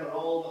gathered together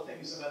all the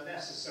things that are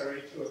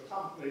necessary to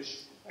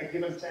accomplish a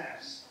given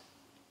task.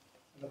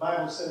 And the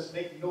Bible says,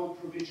 make no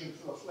provision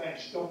for the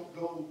flesh. Don't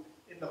go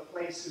in the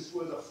places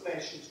where the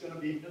flesh is going to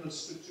be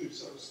ministered to,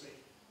 so to speak.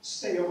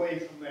 Stay away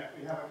from that.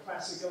 We have a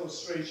classic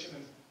illustration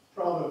in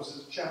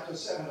Proverbs, chapter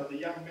 7, of the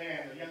young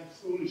man, the young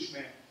foolish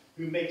man,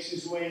 who makes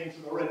his way into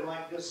the red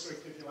light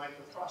district, if you like,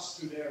 the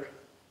prostitute area,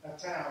 that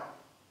town.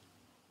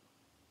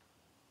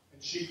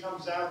 And she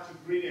comes out to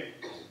greet him,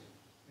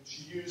 and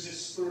she uses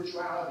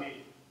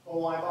spirituality.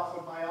 Oh, I've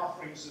offered my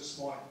offerings this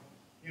morning.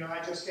 You know,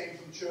 I just came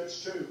from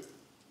church too.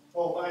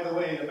 Oh, by the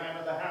way, the man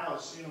of the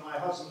house, you know, my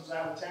husband's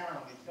out of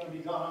town. He's going to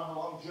be gone on a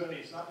long journey.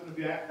 He's not going to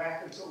be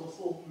back until the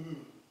full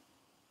moon.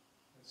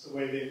 That's the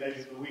way they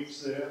measure the weeks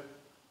there.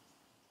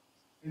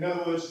 In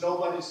other words,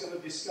 nobody's going to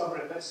discover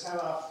it. Let's have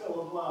our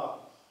fill of love.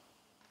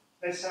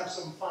 Let's have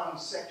some fun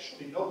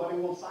sexually. Nobody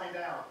will find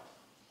out.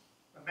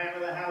 The man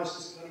of the house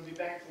isn't going to be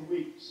back for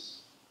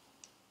weeks.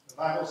 The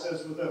Bible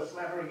says with her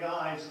flattering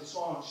eyes and so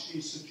on,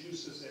 she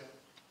seduces him.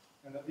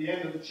 And at the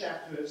end of the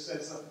chapter, it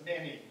says that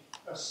many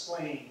are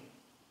slain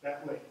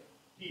that way.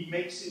 He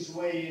makes his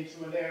way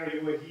into an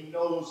area where he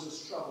knows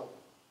there's trouble.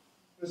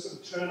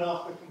 Listen, turn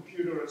off the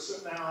computer at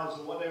certain hours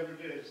or whatever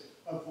it is.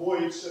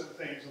 Avoid certain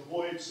things.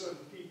 Avoid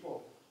certain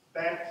people.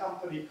 Bad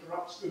company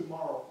corrupts good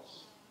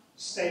morals.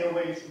 Stay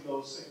away from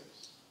those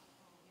things.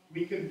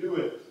 We can do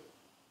it.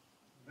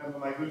 Remember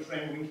my good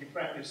friend Winky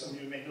Pratley, some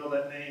of you may know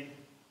that name.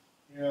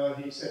 You know,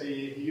 he said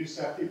he used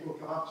to have people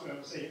come up to him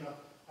and say, you know,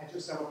 I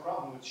just have a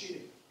problem with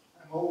cheating.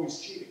 I'm always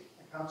cheating.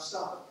 I can't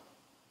stop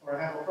it. Or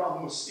I have a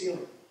problem with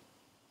stealing.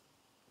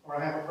 Or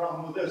I have a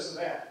problem with this or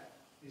that.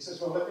 He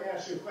says, well, let me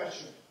ask you a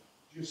question.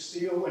 Do you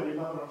steal when your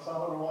mother and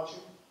father are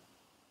watching?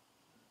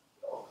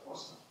 No, of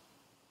course not.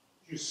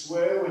 Do you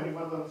swear when your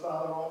mother and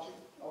father are watching?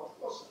 No, of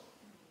course not.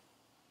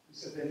 He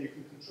said, then you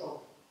can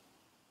control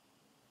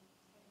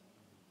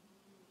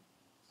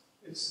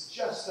it. It's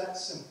just that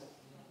simple.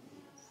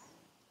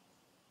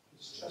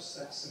 It's just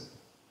that simple.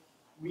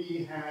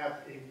 We have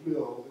a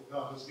will that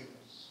God has given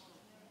us.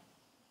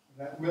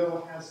 And that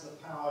will has the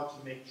power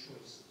to make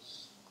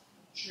choices.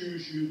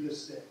 Choose you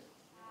this day.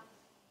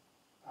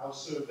 I'll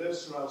serve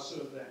this or I'll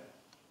serve that.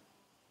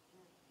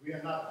 We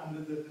are not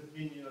under the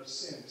dominion of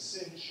sin.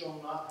 Sin shall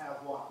not have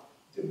what?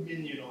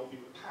 Dominion over you,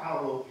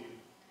 power over you.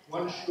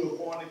 Once you are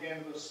born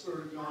again of the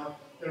Spirit of God,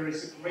 there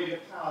is a greater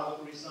power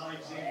that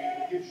resides in you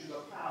that gives you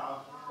the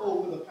power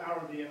over the power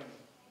of the enemy.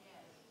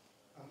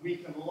 And we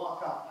can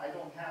lock up. I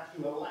don't have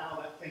to allow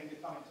that thing to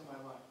come into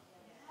my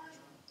life.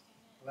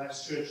 The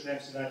last church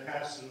Nancy and I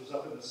pastored was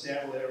up in the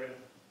Seattle area,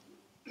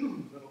 a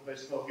little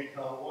place called Big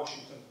Hollow,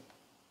 Washington.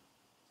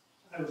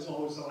 I was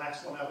always the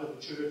last one out of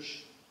the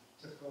church.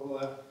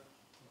 Typical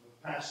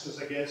pastors,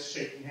 I guess,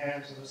 shaking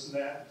hands and this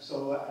and that.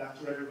 So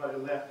after everybody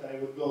left, I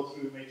would go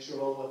through, make sure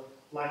all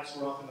the lights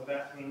were off in the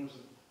bathrooms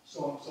and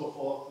so on and so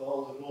forth.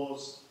 All the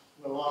doors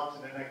were locked,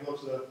 and then I go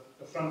to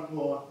the front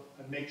door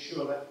and make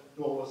sure that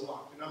door was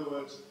locked. In other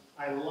words,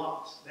 I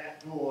locked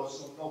that door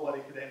so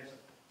nobody could enter.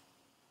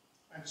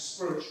 And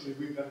spiritually,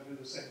 we've got to do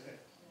the same thing.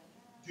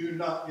 Do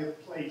not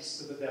give place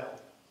to the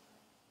devil.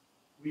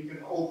 We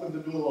can open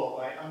the door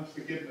by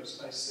unforgiveness,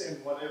 by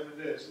sin, whatever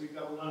it is. We've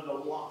got to learn to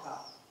lock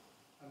up.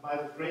 And by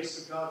the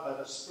grace of God,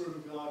 by the Spirit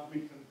of God,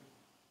 we can,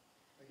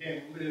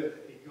 again, live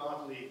a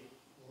godly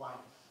life.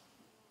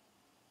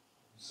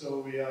 So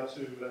we are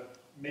to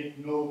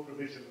make no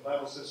provision. The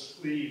Bible says,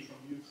 flee from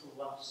youthful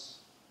lusts,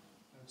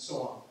 and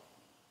so on.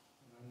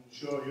 And I'm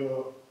sure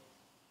you're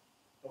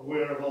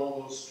aware of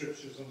all those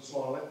scriptures and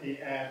so on. Let me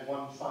add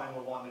one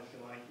final one, if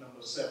you like,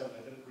 number 7.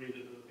 I didn't read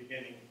it at the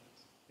beginning.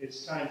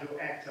 It's time to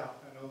act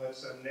up. I know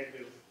that's a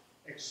negative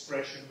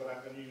expression, but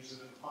I'm going to use it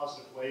in a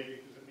positive way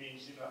because it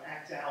means,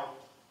 act out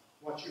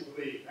what you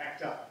believe,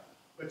 act up.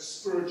 But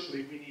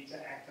spiritually, we need to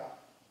act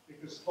up.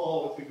 Because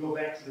Paul, if we go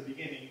back to the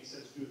beginning, he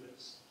says, do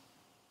this.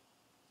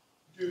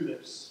 Do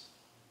this,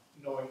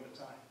 knowing the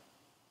time.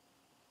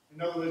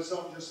 In other words,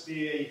 don't just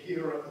be a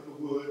hearer of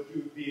the word,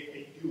 be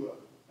a doer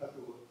of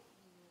the word.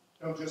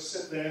 Don't just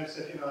sit there and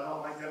say, I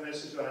don't like that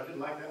message, or I didn't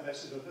like that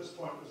message, or this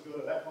point was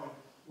good, or that point,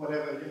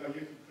 whatever. You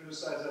can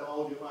criticize that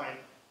all you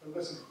like. But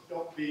listen,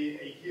 don't be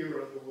a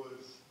hearer of the word,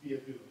 be a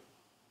doer.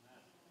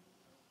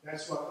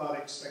 That's what God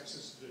expects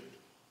us to do.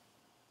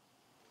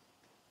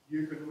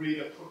 You can read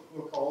a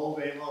cookbook all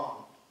day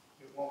long.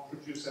 It won't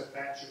produce a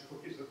batch of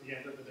cookies at the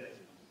end of the day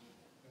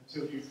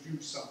until you do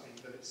something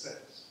that it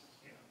says.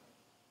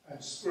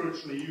 And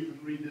spiritually, you can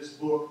read this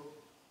book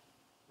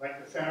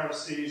like the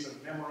Pharisees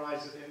and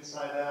memorize it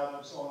inside out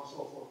and so on and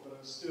so forth, but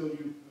until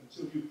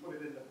you put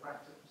it into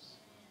practice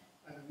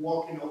and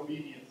walk in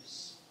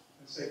obedience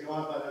and say,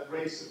 God, by the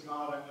grace of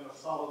God, I'm going to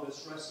follow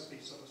this recipe,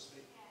 so to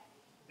speak,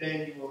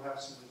 then you will have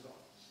some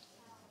results.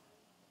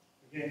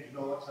 Again, you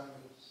know what time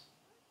it is.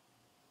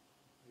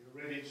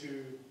 You're ready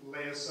to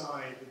lay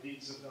aside the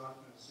deeds of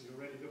darkness. You're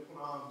ready to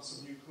put on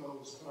some new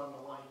clothes, put on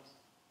the light,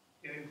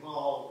 get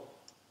involved,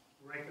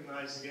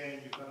 recognize again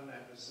you've got an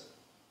adversary,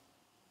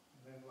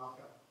 and then lock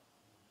up.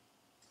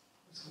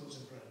 Let's close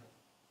in prayer.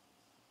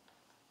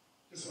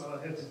 Just while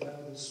our heads are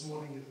bowed this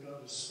morning, if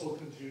God has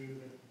spoken to you,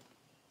 then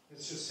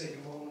let's just take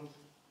a moment.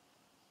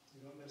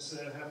 You don't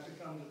necessarily have to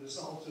come to this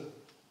altar.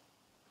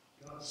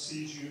 God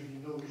sees you,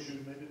 He knows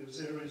you. Maybe there's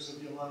areas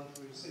of your life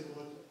where you say,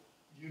 Lord,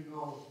 you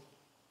know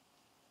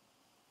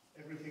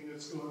everything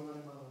that's going on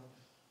in my life.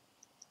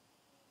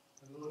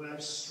 And Lord,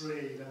 I've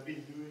strayed. I've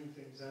been doing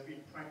things. I've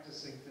been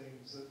practicing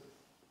things that,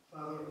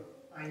 Father,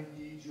 I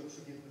need your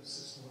forgiveness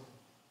this morning.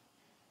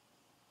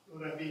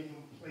 Lord, I've been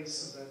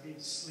complacent. I've been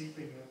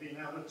sleeping. I've been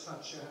out of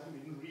touch. I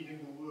haven't been reading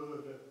the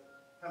Word.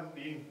 I haven't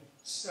been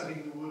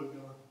studying the Word of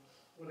God.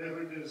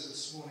 Whatever it is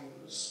this morning,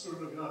 the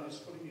Spirit of God is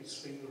putting His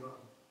finger on.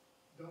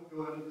 Don't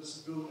go out of this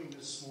building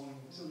this morning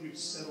until you've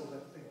settled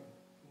that thing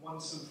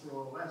once and for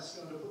all. Ask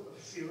God to put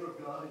the fear of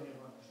God in your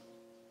life.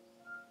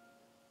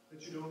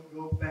 That you don't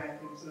go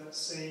back into that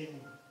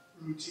same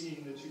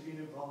routine that you've been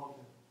involved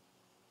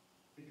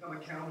in. Become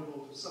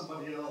accountable to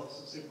somebody else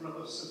and say,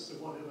 brother, sister,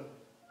 whatever.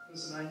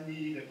 Listen, I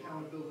need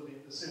accountability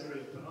in this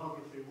area of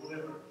pornography,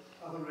 whatever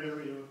other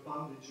area of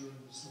bondage you're in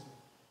this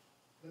morning.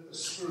 Let the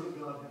Spirit of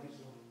God have His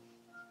way.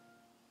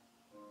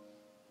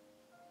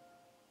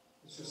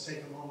 Let's just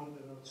take a moment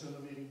and I'll turn the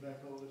meeting back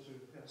over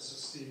to Pastor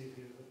Steve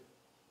here.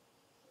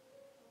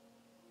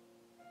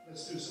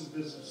 Let's do some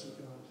business with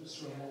God just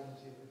for a moment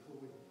here before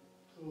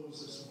we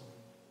close this morning.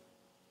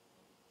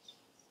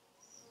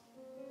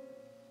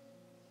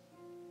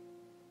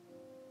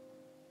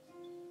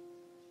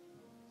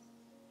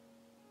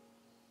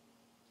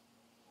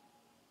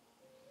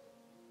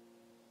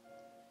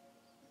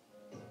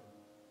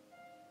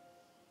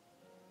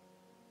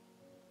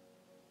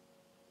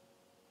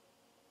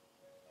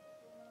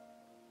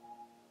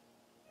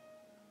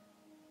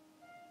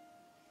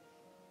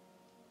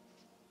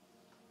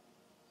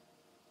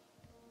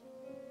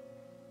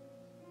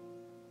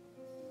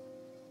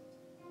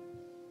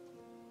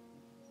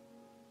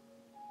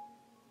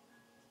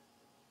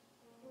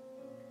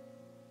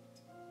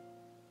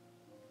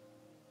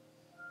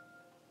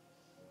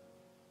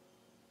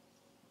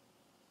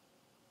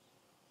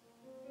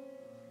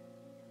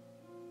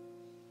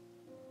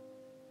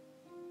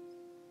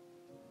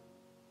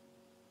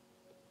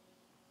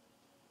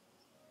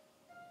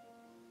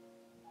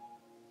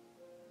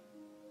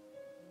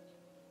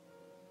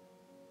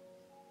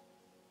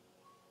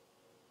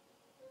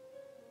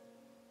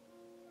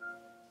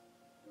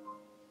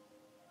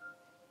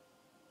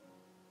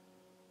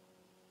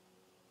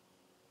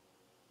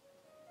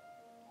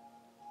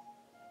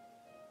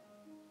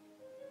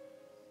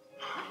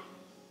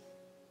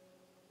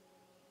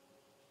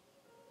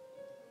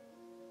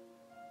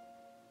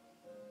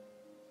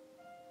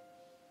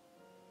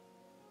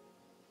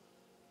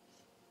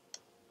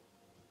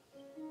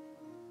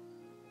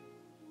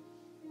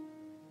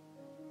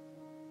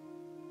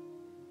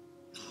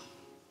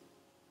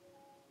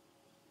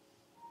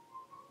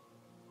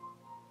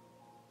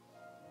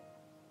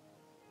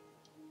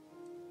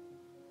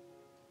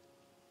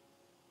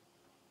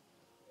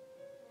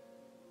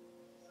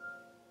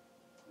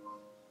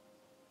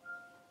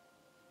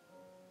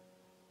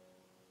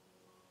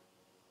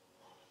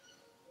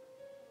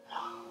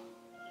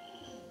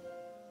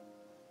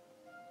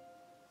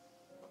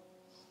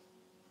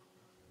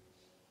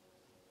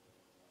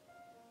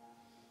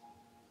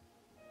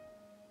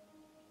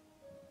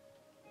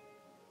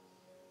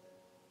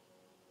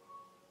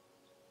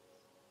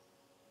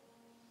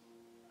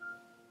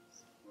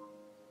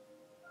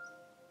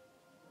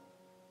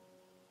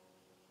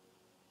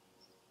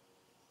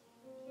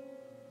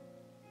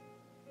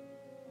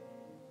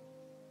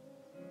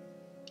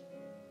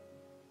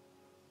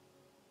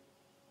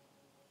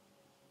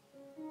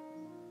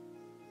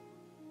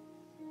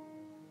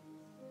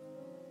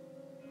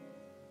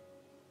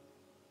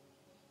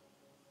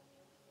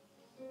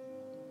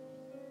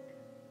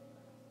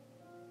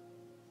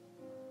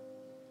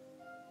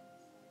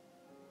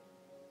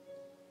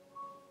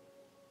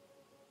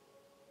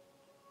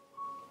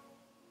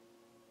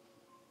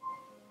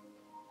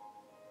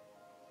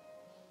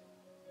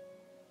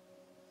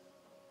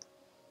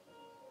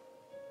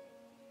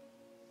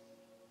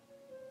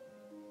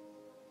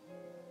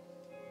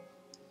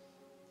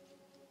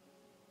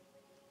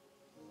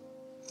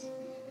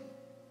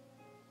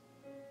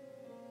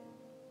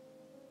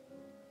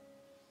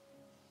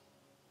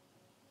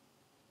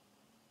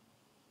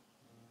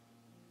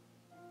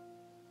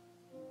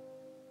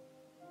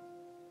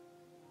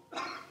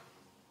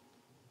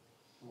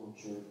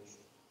 church.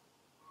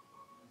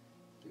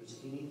 If there's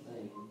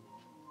anything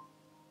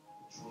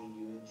between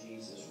you and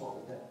Jesus, what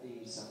would that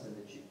be? Something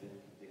that you've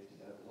been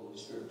convicted of. The Holy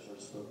Spirit sort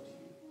of spoke to you.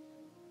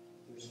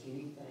 If there's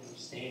anything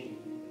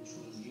standing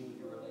between you and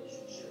your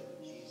relationship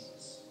with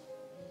Jesus,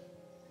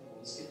 come on,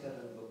 let's get that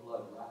under the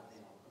blood right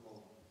now. Come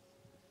on.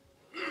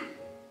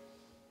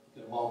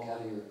 You can walk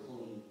out of here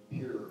clean,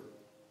 pure.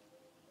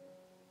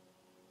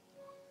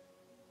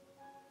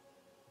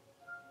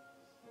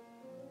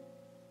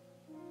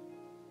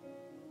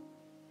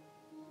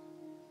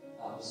 The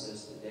Bible says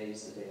today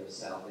is the day of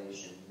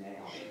salvation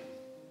now.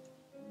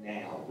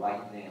 Now,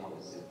 right now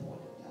is the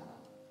appointed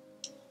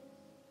time.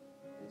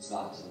 It's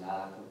not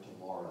tonight or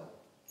tomorrow.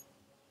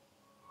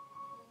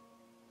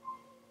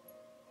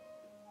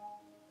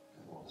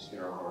 Come on, let's get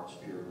our hearts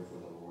pure before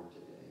the Lord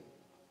today.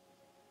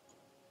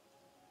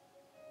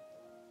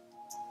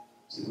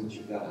 See, what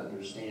you've got to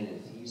understand,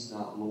 if He's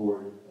not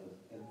Lord of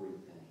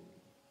everything,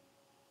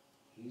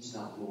 He's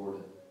not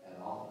Lord at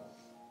all.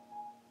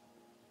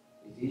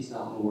 If He's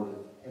not Lord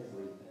of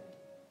everything,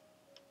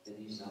 then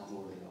He's not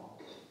Lord at all.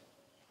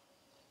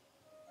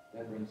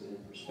 That brings it in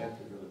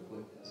perspective really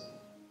quick, doesn't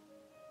it?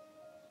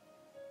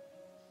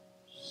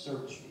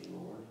 Search me,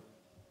 Lord.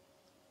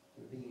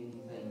 If there be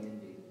anything in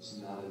me that's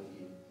not of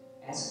you,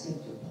 ask Him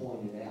to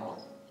point it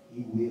out.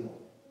 He will.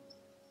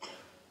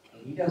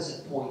 And He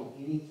doesn't point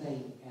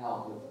anything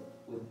out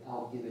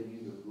without giving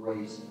you the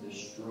grace and the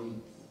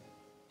strength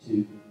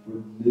to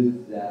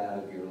remove that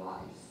out of your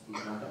life.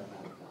 He's not that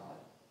kind of God.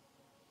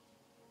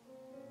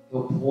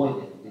 He'll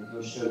point it, and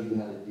He'll show you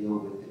how to deal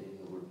with it, and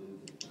He'll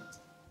remove it.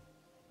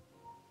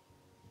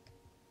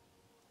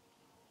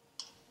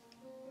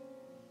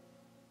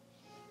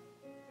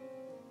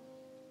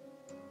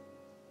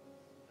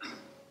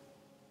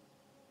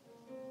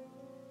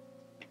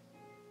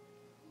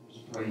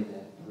 Pray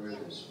that prayer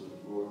this week.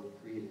 Lord,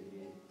 create in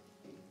me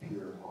a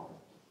pure heart.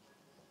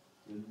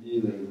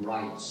 Renew a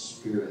right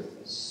spirit,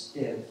 a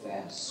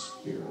steadfast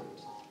spirit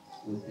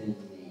within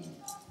me.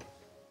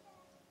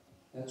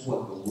 That's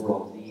what the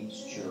world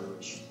needs,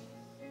 church.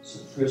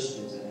 Some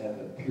Christians that have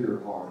a pure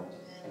heart,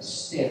 a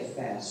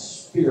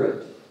steadfast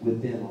spirit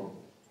within them.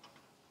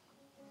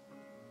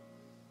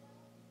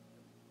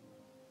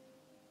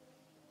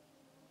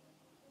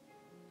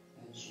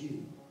 That's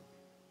you.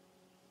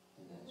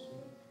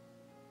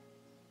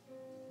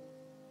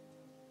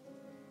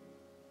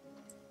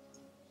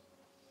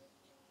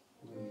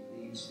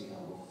 Me,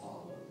 I will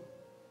follow.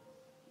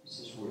 This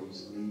is where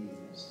He's leading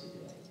us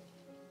today.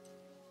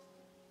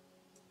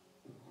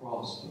 The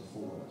cross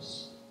before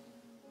us,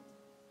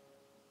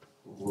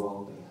 the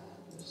world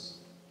behind us.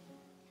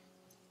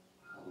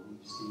 I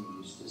believe Steve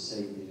used to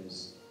say this: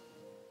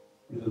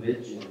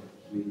 religion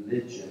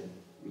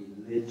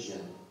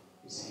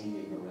is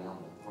hanging around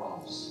the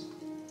cross.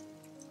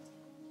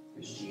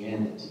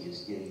 Christianity is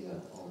getting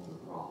up on the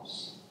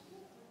cross,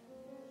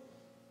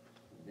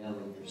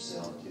 nailing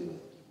yourself to it.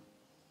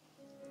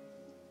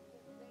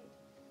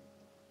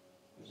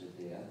 There's a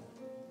death,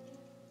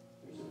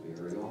 there's a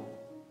burial,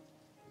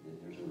 and then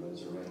there's a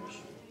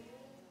resurrection.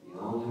 The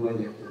only way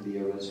there can be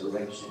a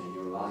resurrection in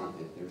your life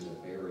if there's a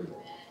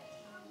burial.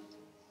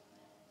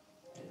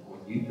 And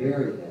when you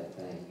bury that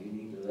thing, you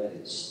need to let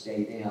it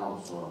stay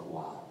down for a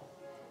while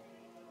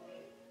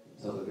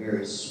until the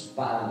very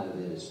spine of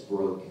it is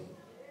broken.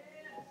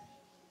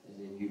 And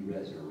then you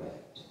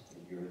resurrect,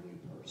 and you're a new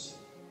person.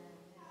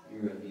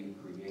 You're a new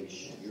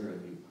creation. You're a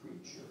new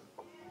creature.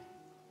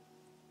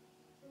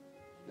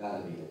 There's got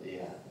to be a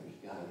death. There's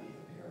got to be a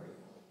burial.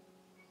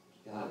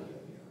 There's got to be a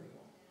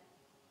burial.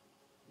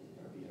 Then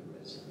there'll be a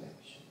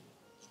resurrection.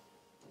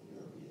 And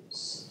there'll be an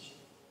ascension.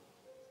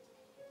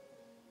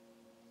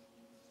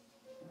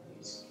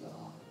 Praise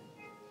God.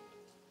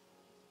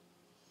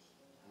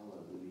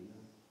 Hallelujah.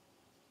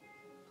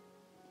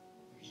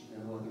 There's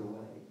no other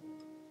way.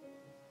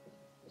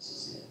 This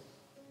is it.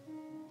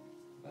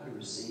 Everybody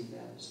receive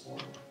that this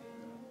morning?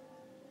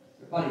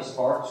 Everybody's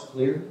heart's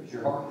clear. Is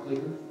your heart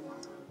clear?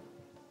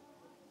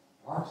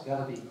 Heart's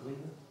got to be clear.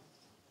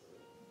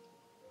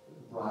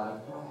 The bride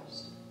of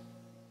Christ.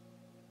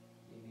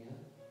 Amen.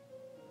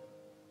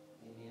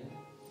 Amen.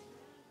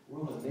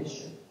 We're on a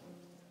mission.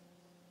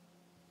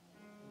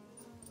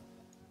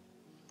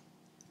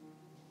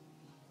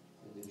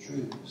 And the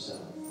truth will set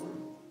them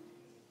free.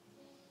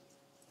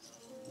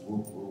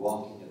 We're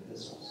walking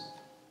epistles.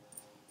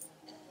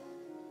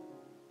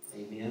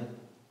 Amen.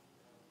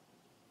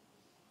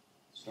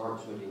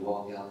 Starts when you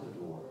walk out the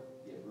door.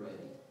 Get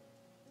ready.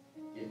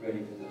 Get ready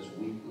for those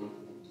weekly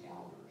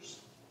encounters.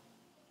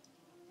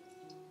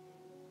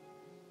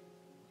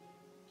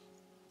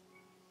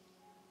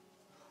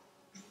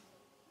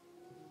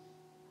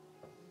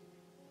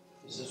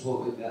 This is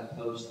what we've got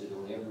posted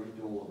on every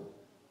door.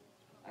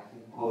 I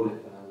can quote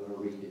it, but I'm going to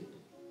read it.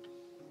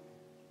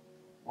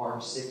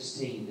 Mark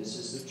 16. This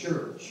is the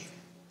church.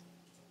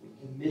 We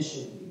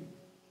commission you.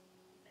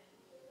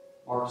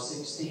 Mark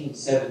 16,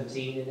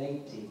 17, and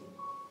 18.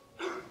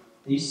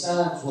 These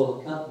signs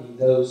will accompany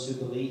those who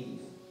believe.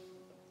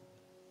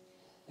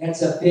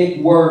 That's a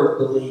big word,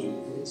 believe.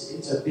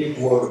 It's a big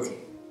word.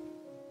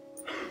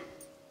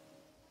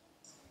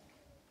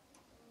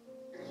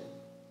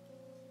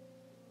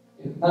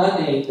 my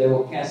name they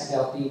will cast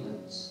out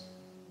demons.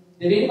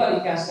 Did anybody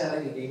cast out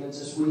any demons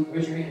this week?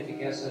 Raise your hand if you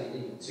cast out any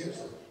demons.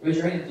 Seriously. Raise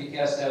your hand if you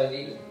cast out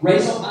any demons.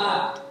 Raise them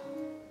high.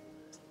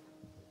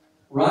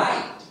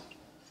 Right.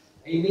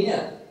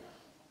 Amen.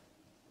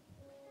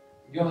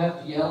 You don't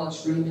have to yell and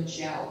scream and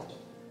shout.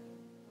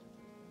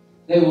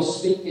 They will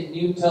speak in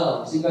new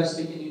tongues. Anybody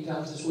speak in new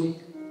tongues this week?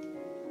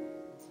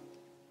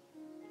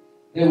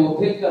 They will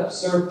pick up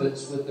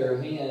serpents with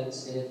their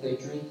hands, and if they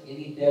drink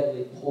any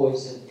deadly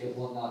poison, it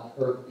will not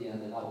hurt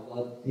them. And I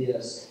love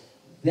this.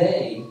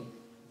 They,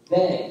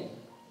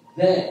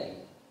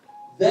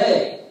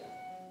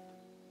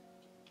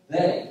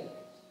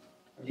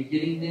 are you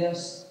getting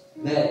this?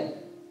 They,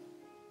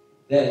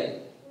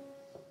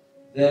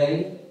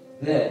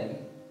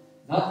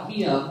 not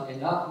him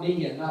and not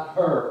me and not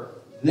her.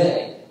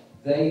 They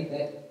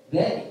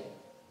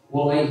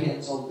will lay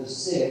hands on the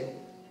sick,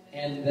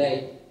 and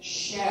they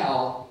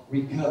shall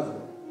recover.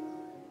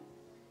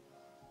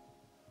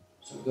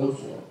 So go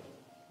for it.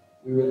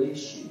 We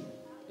release you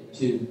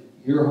into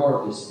your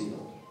harvest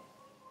field.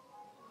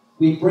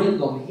 We bring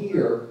them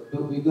here,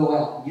 but we go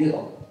out and get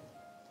them.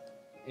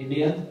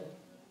 Amen?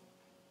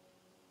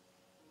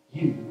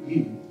 You.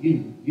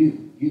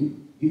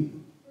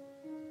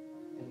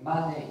 In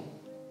my name,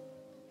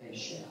 they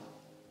shall.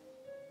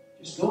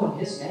 Just go in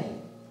His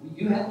name.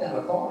 You have that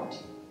authority.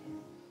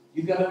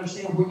 You've got to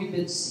understand where you've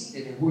been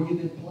seated and where you've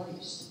been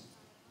placed.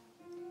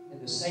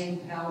 And the same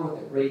power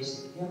that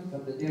raised Him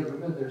from the dead.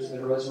 Remember, there's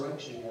been a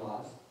resurrection in your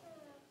life.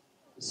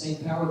 The same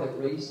power that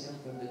raised Him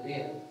from the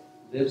dead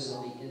lives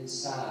on the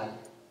inside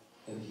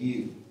of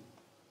you.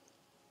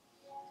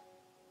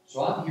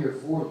 So I'm here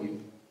for you.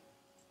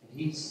 And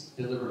He's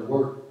delivered a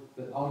word.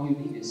 But all you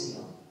need is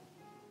Him.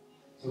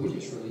 So we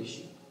just release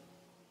you.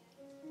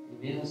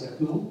 Amen? Is that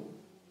cool?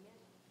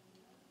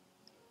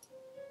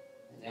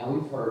 And now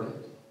we've heard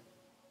it.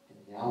 And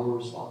now we're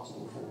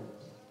responsible for it.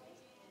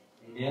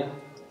 Amen?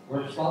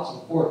 We're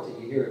responsible for it till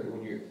you hear it.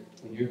 When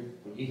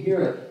you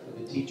hear it, when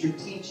the teacher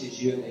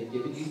teaches you and they've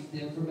given you the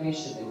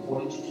information, they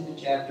pointed you to the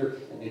chapter,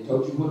 and they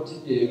told you what to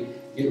do,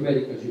 get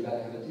ready because you're about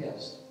to have a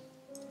test.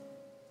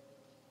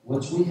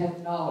 Once we have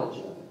knowledge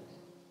of it,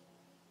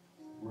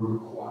 we're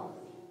required.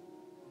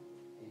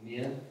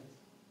 Amen?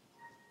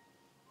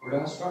 Where do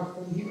I start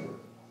from here?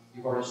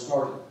 You've already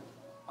started.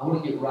 I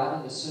want to get right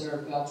in the center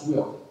of God's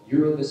will.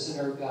 You're in the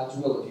center of God's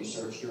will if you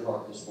searched your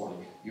heart this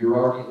morning. You're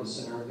already in the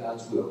center of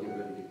God's will. Get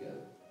ready to go.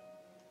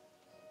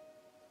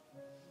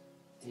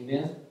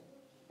 Amen?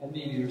 How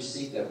many of you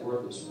received that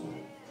word this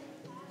morning?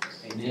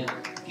 Amen?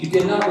 If you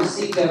did not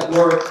receive that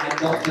word, I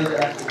don't know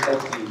that I can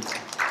help you.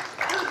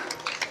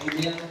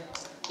 Amen?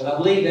 But I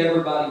believe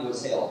everybody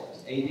was helped.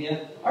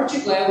 Amen? Aren't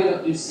you glad we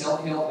don't do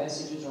self-help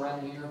messages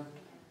around here?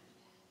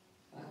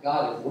 My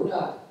God, if we're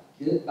not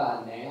good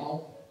by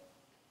now,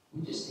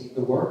 we just need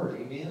the word.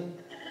 Amen?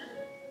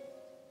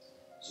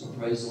 So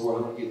praise the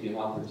Lord. I want to give you an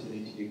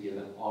opportunity to give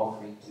an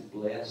offering to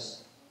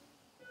bless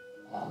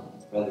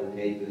Brother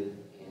David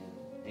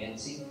and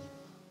Nancy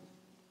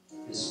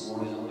this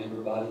morning. I want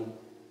everybody,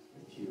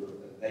 if you're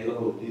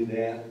available to do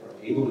that or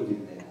able to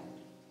do that,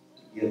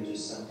 to give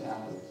just some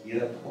type of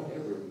gift,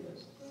 whatever it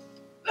is.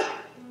 I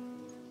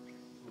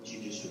want you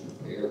just to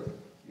prepare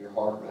your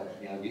heart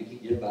right now. You can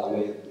give by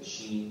way of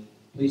machine.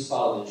 Please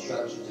follow the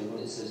instructions, and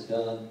when it says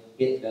done,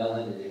 hit done,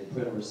 and then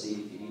print a receipt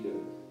if you need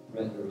to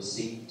print the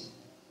receipt.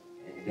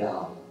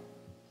 And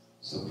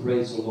so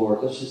praise the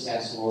Lord. Let's just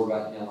ask the Lord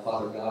right now,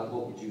 Father God,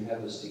 what would you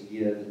have us to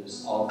give in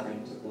this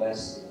offering to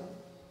bless them?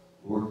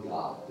 Lord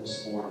God,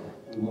 this morning,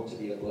 we want to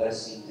be a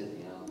blessing to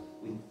them.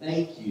 We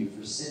thank you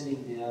for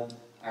sending them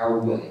our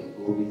way.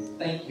 Lord, we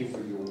thank you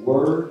for your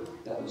word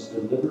that was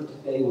delivered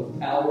today with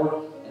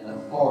power and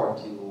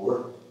authority,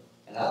 Lord.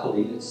 And I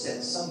believe it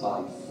set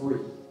somebody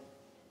free.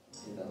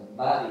 In the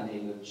mighty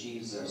name of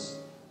Jesus,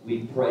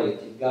 we pray.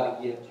 If you've got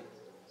a gift,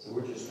 so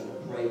we're just going to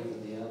pray for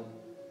them.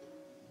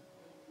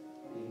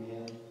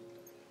 Amen.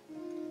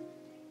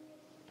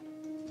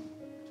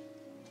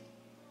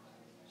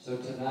 So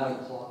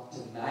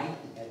tonight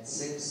at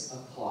 6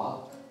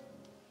 o'clock,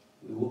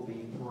 we will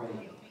be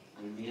praying.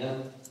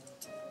 Amen.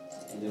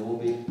 And there will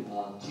be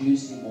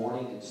Tuesday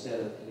morning, instead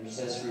of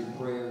intercessory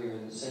prayer here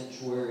in the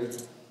sanctuary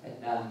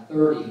at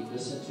 9:30,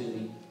 listen to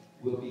me,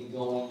 we'll be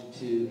going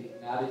to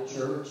Ignited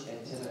Church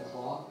at 10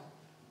 o'clock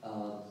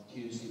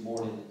Tuesday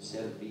morning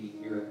instead of being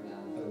here at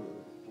 9:30.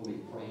 We'll be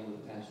praying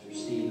with Pastor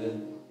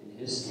Stephen and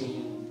his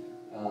team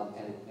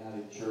at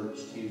Ignited Church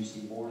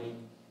Tuesday morning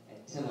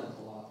at 10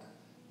 o'clock.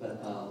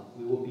 But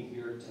we will be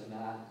here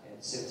tonight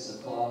at 6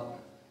 o'clock,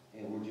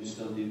 and we're just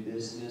going to do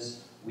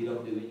business. We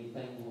don't do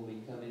anything when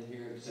we come in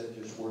here except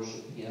just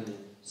worship Him and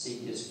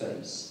seek His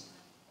face.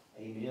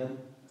 Amen?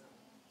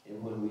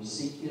 And when we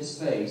seek His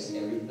face,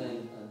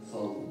 everything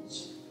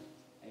unfolds.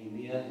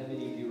 Amen? How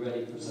many of you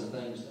ready for some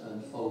things to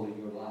unfold in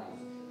your life?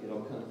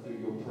 It'll come through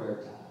your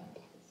prayer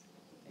time.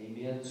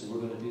 Amen? So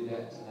we're going to do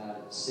that tonight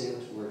at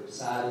 6. We're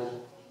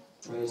excited.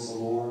 Praise the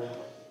Lord.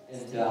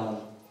 And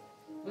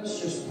let's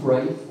just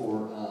pray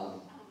for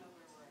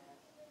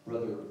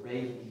Brother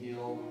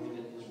Ravenhill, him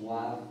and his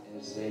wife,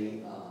 as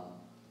they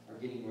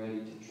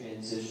ready to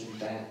transition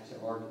back to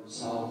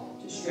Arkansas.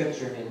 Just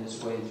stretch your hand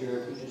this way,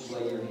 Jericho. Just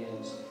lay your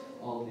hands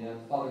on them.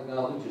 Father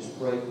God, we just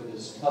pray for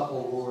this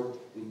couple, Lord.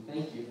 We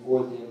thank you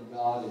for them,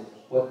 God, and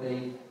what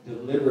they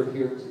delivered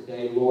here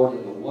today, Lord,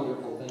 and the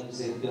wonderful things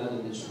they've done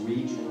in this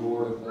region,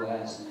 Lord, over the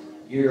last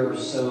year or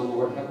so,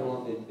 Lord. However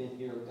long they've been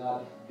here,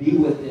 God, be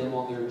with them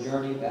on their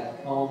journey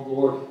back home,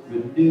 Lord.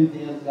 Renew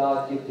them,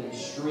 God. Give them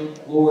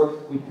strength,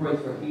 Lord. We pray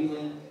for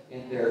healing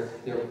in their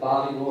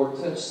body, Lord.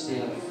 Touch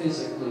them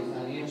physically,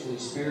 financially,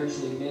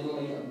 spiritually,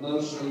 mentally,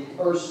 emotionally,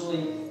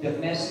 personally,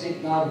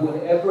 domestic, God,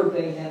 whatever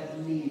they have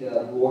need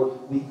of,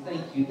 Lord. We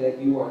thank you that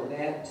you are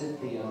that to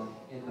them.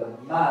 In the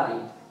mighty,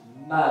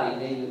 mighty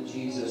name of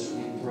Jesus,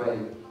 we pray.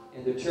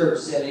 And the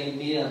church said,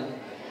 amen.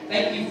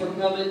 Thank you for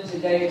coming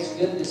today. It's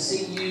good to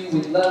see you.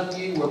 We love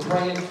you. We're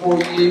praying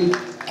for you.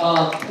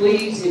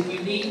 Please, if you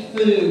need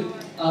food,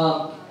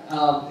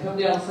 come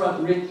down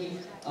front, Ricky.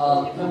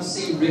 Come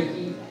see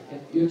Ricky.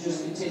 If you'll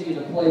just continue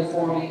to play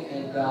for me,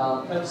 and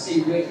come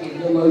see Ricky,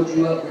 and he'll load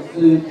you up with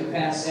food to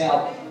pass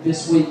out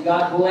this week.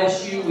 God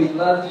bless you. We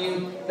love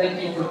you.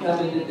 Thank you for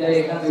coming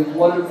today. Have a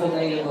wonderful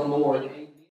day in the Lord.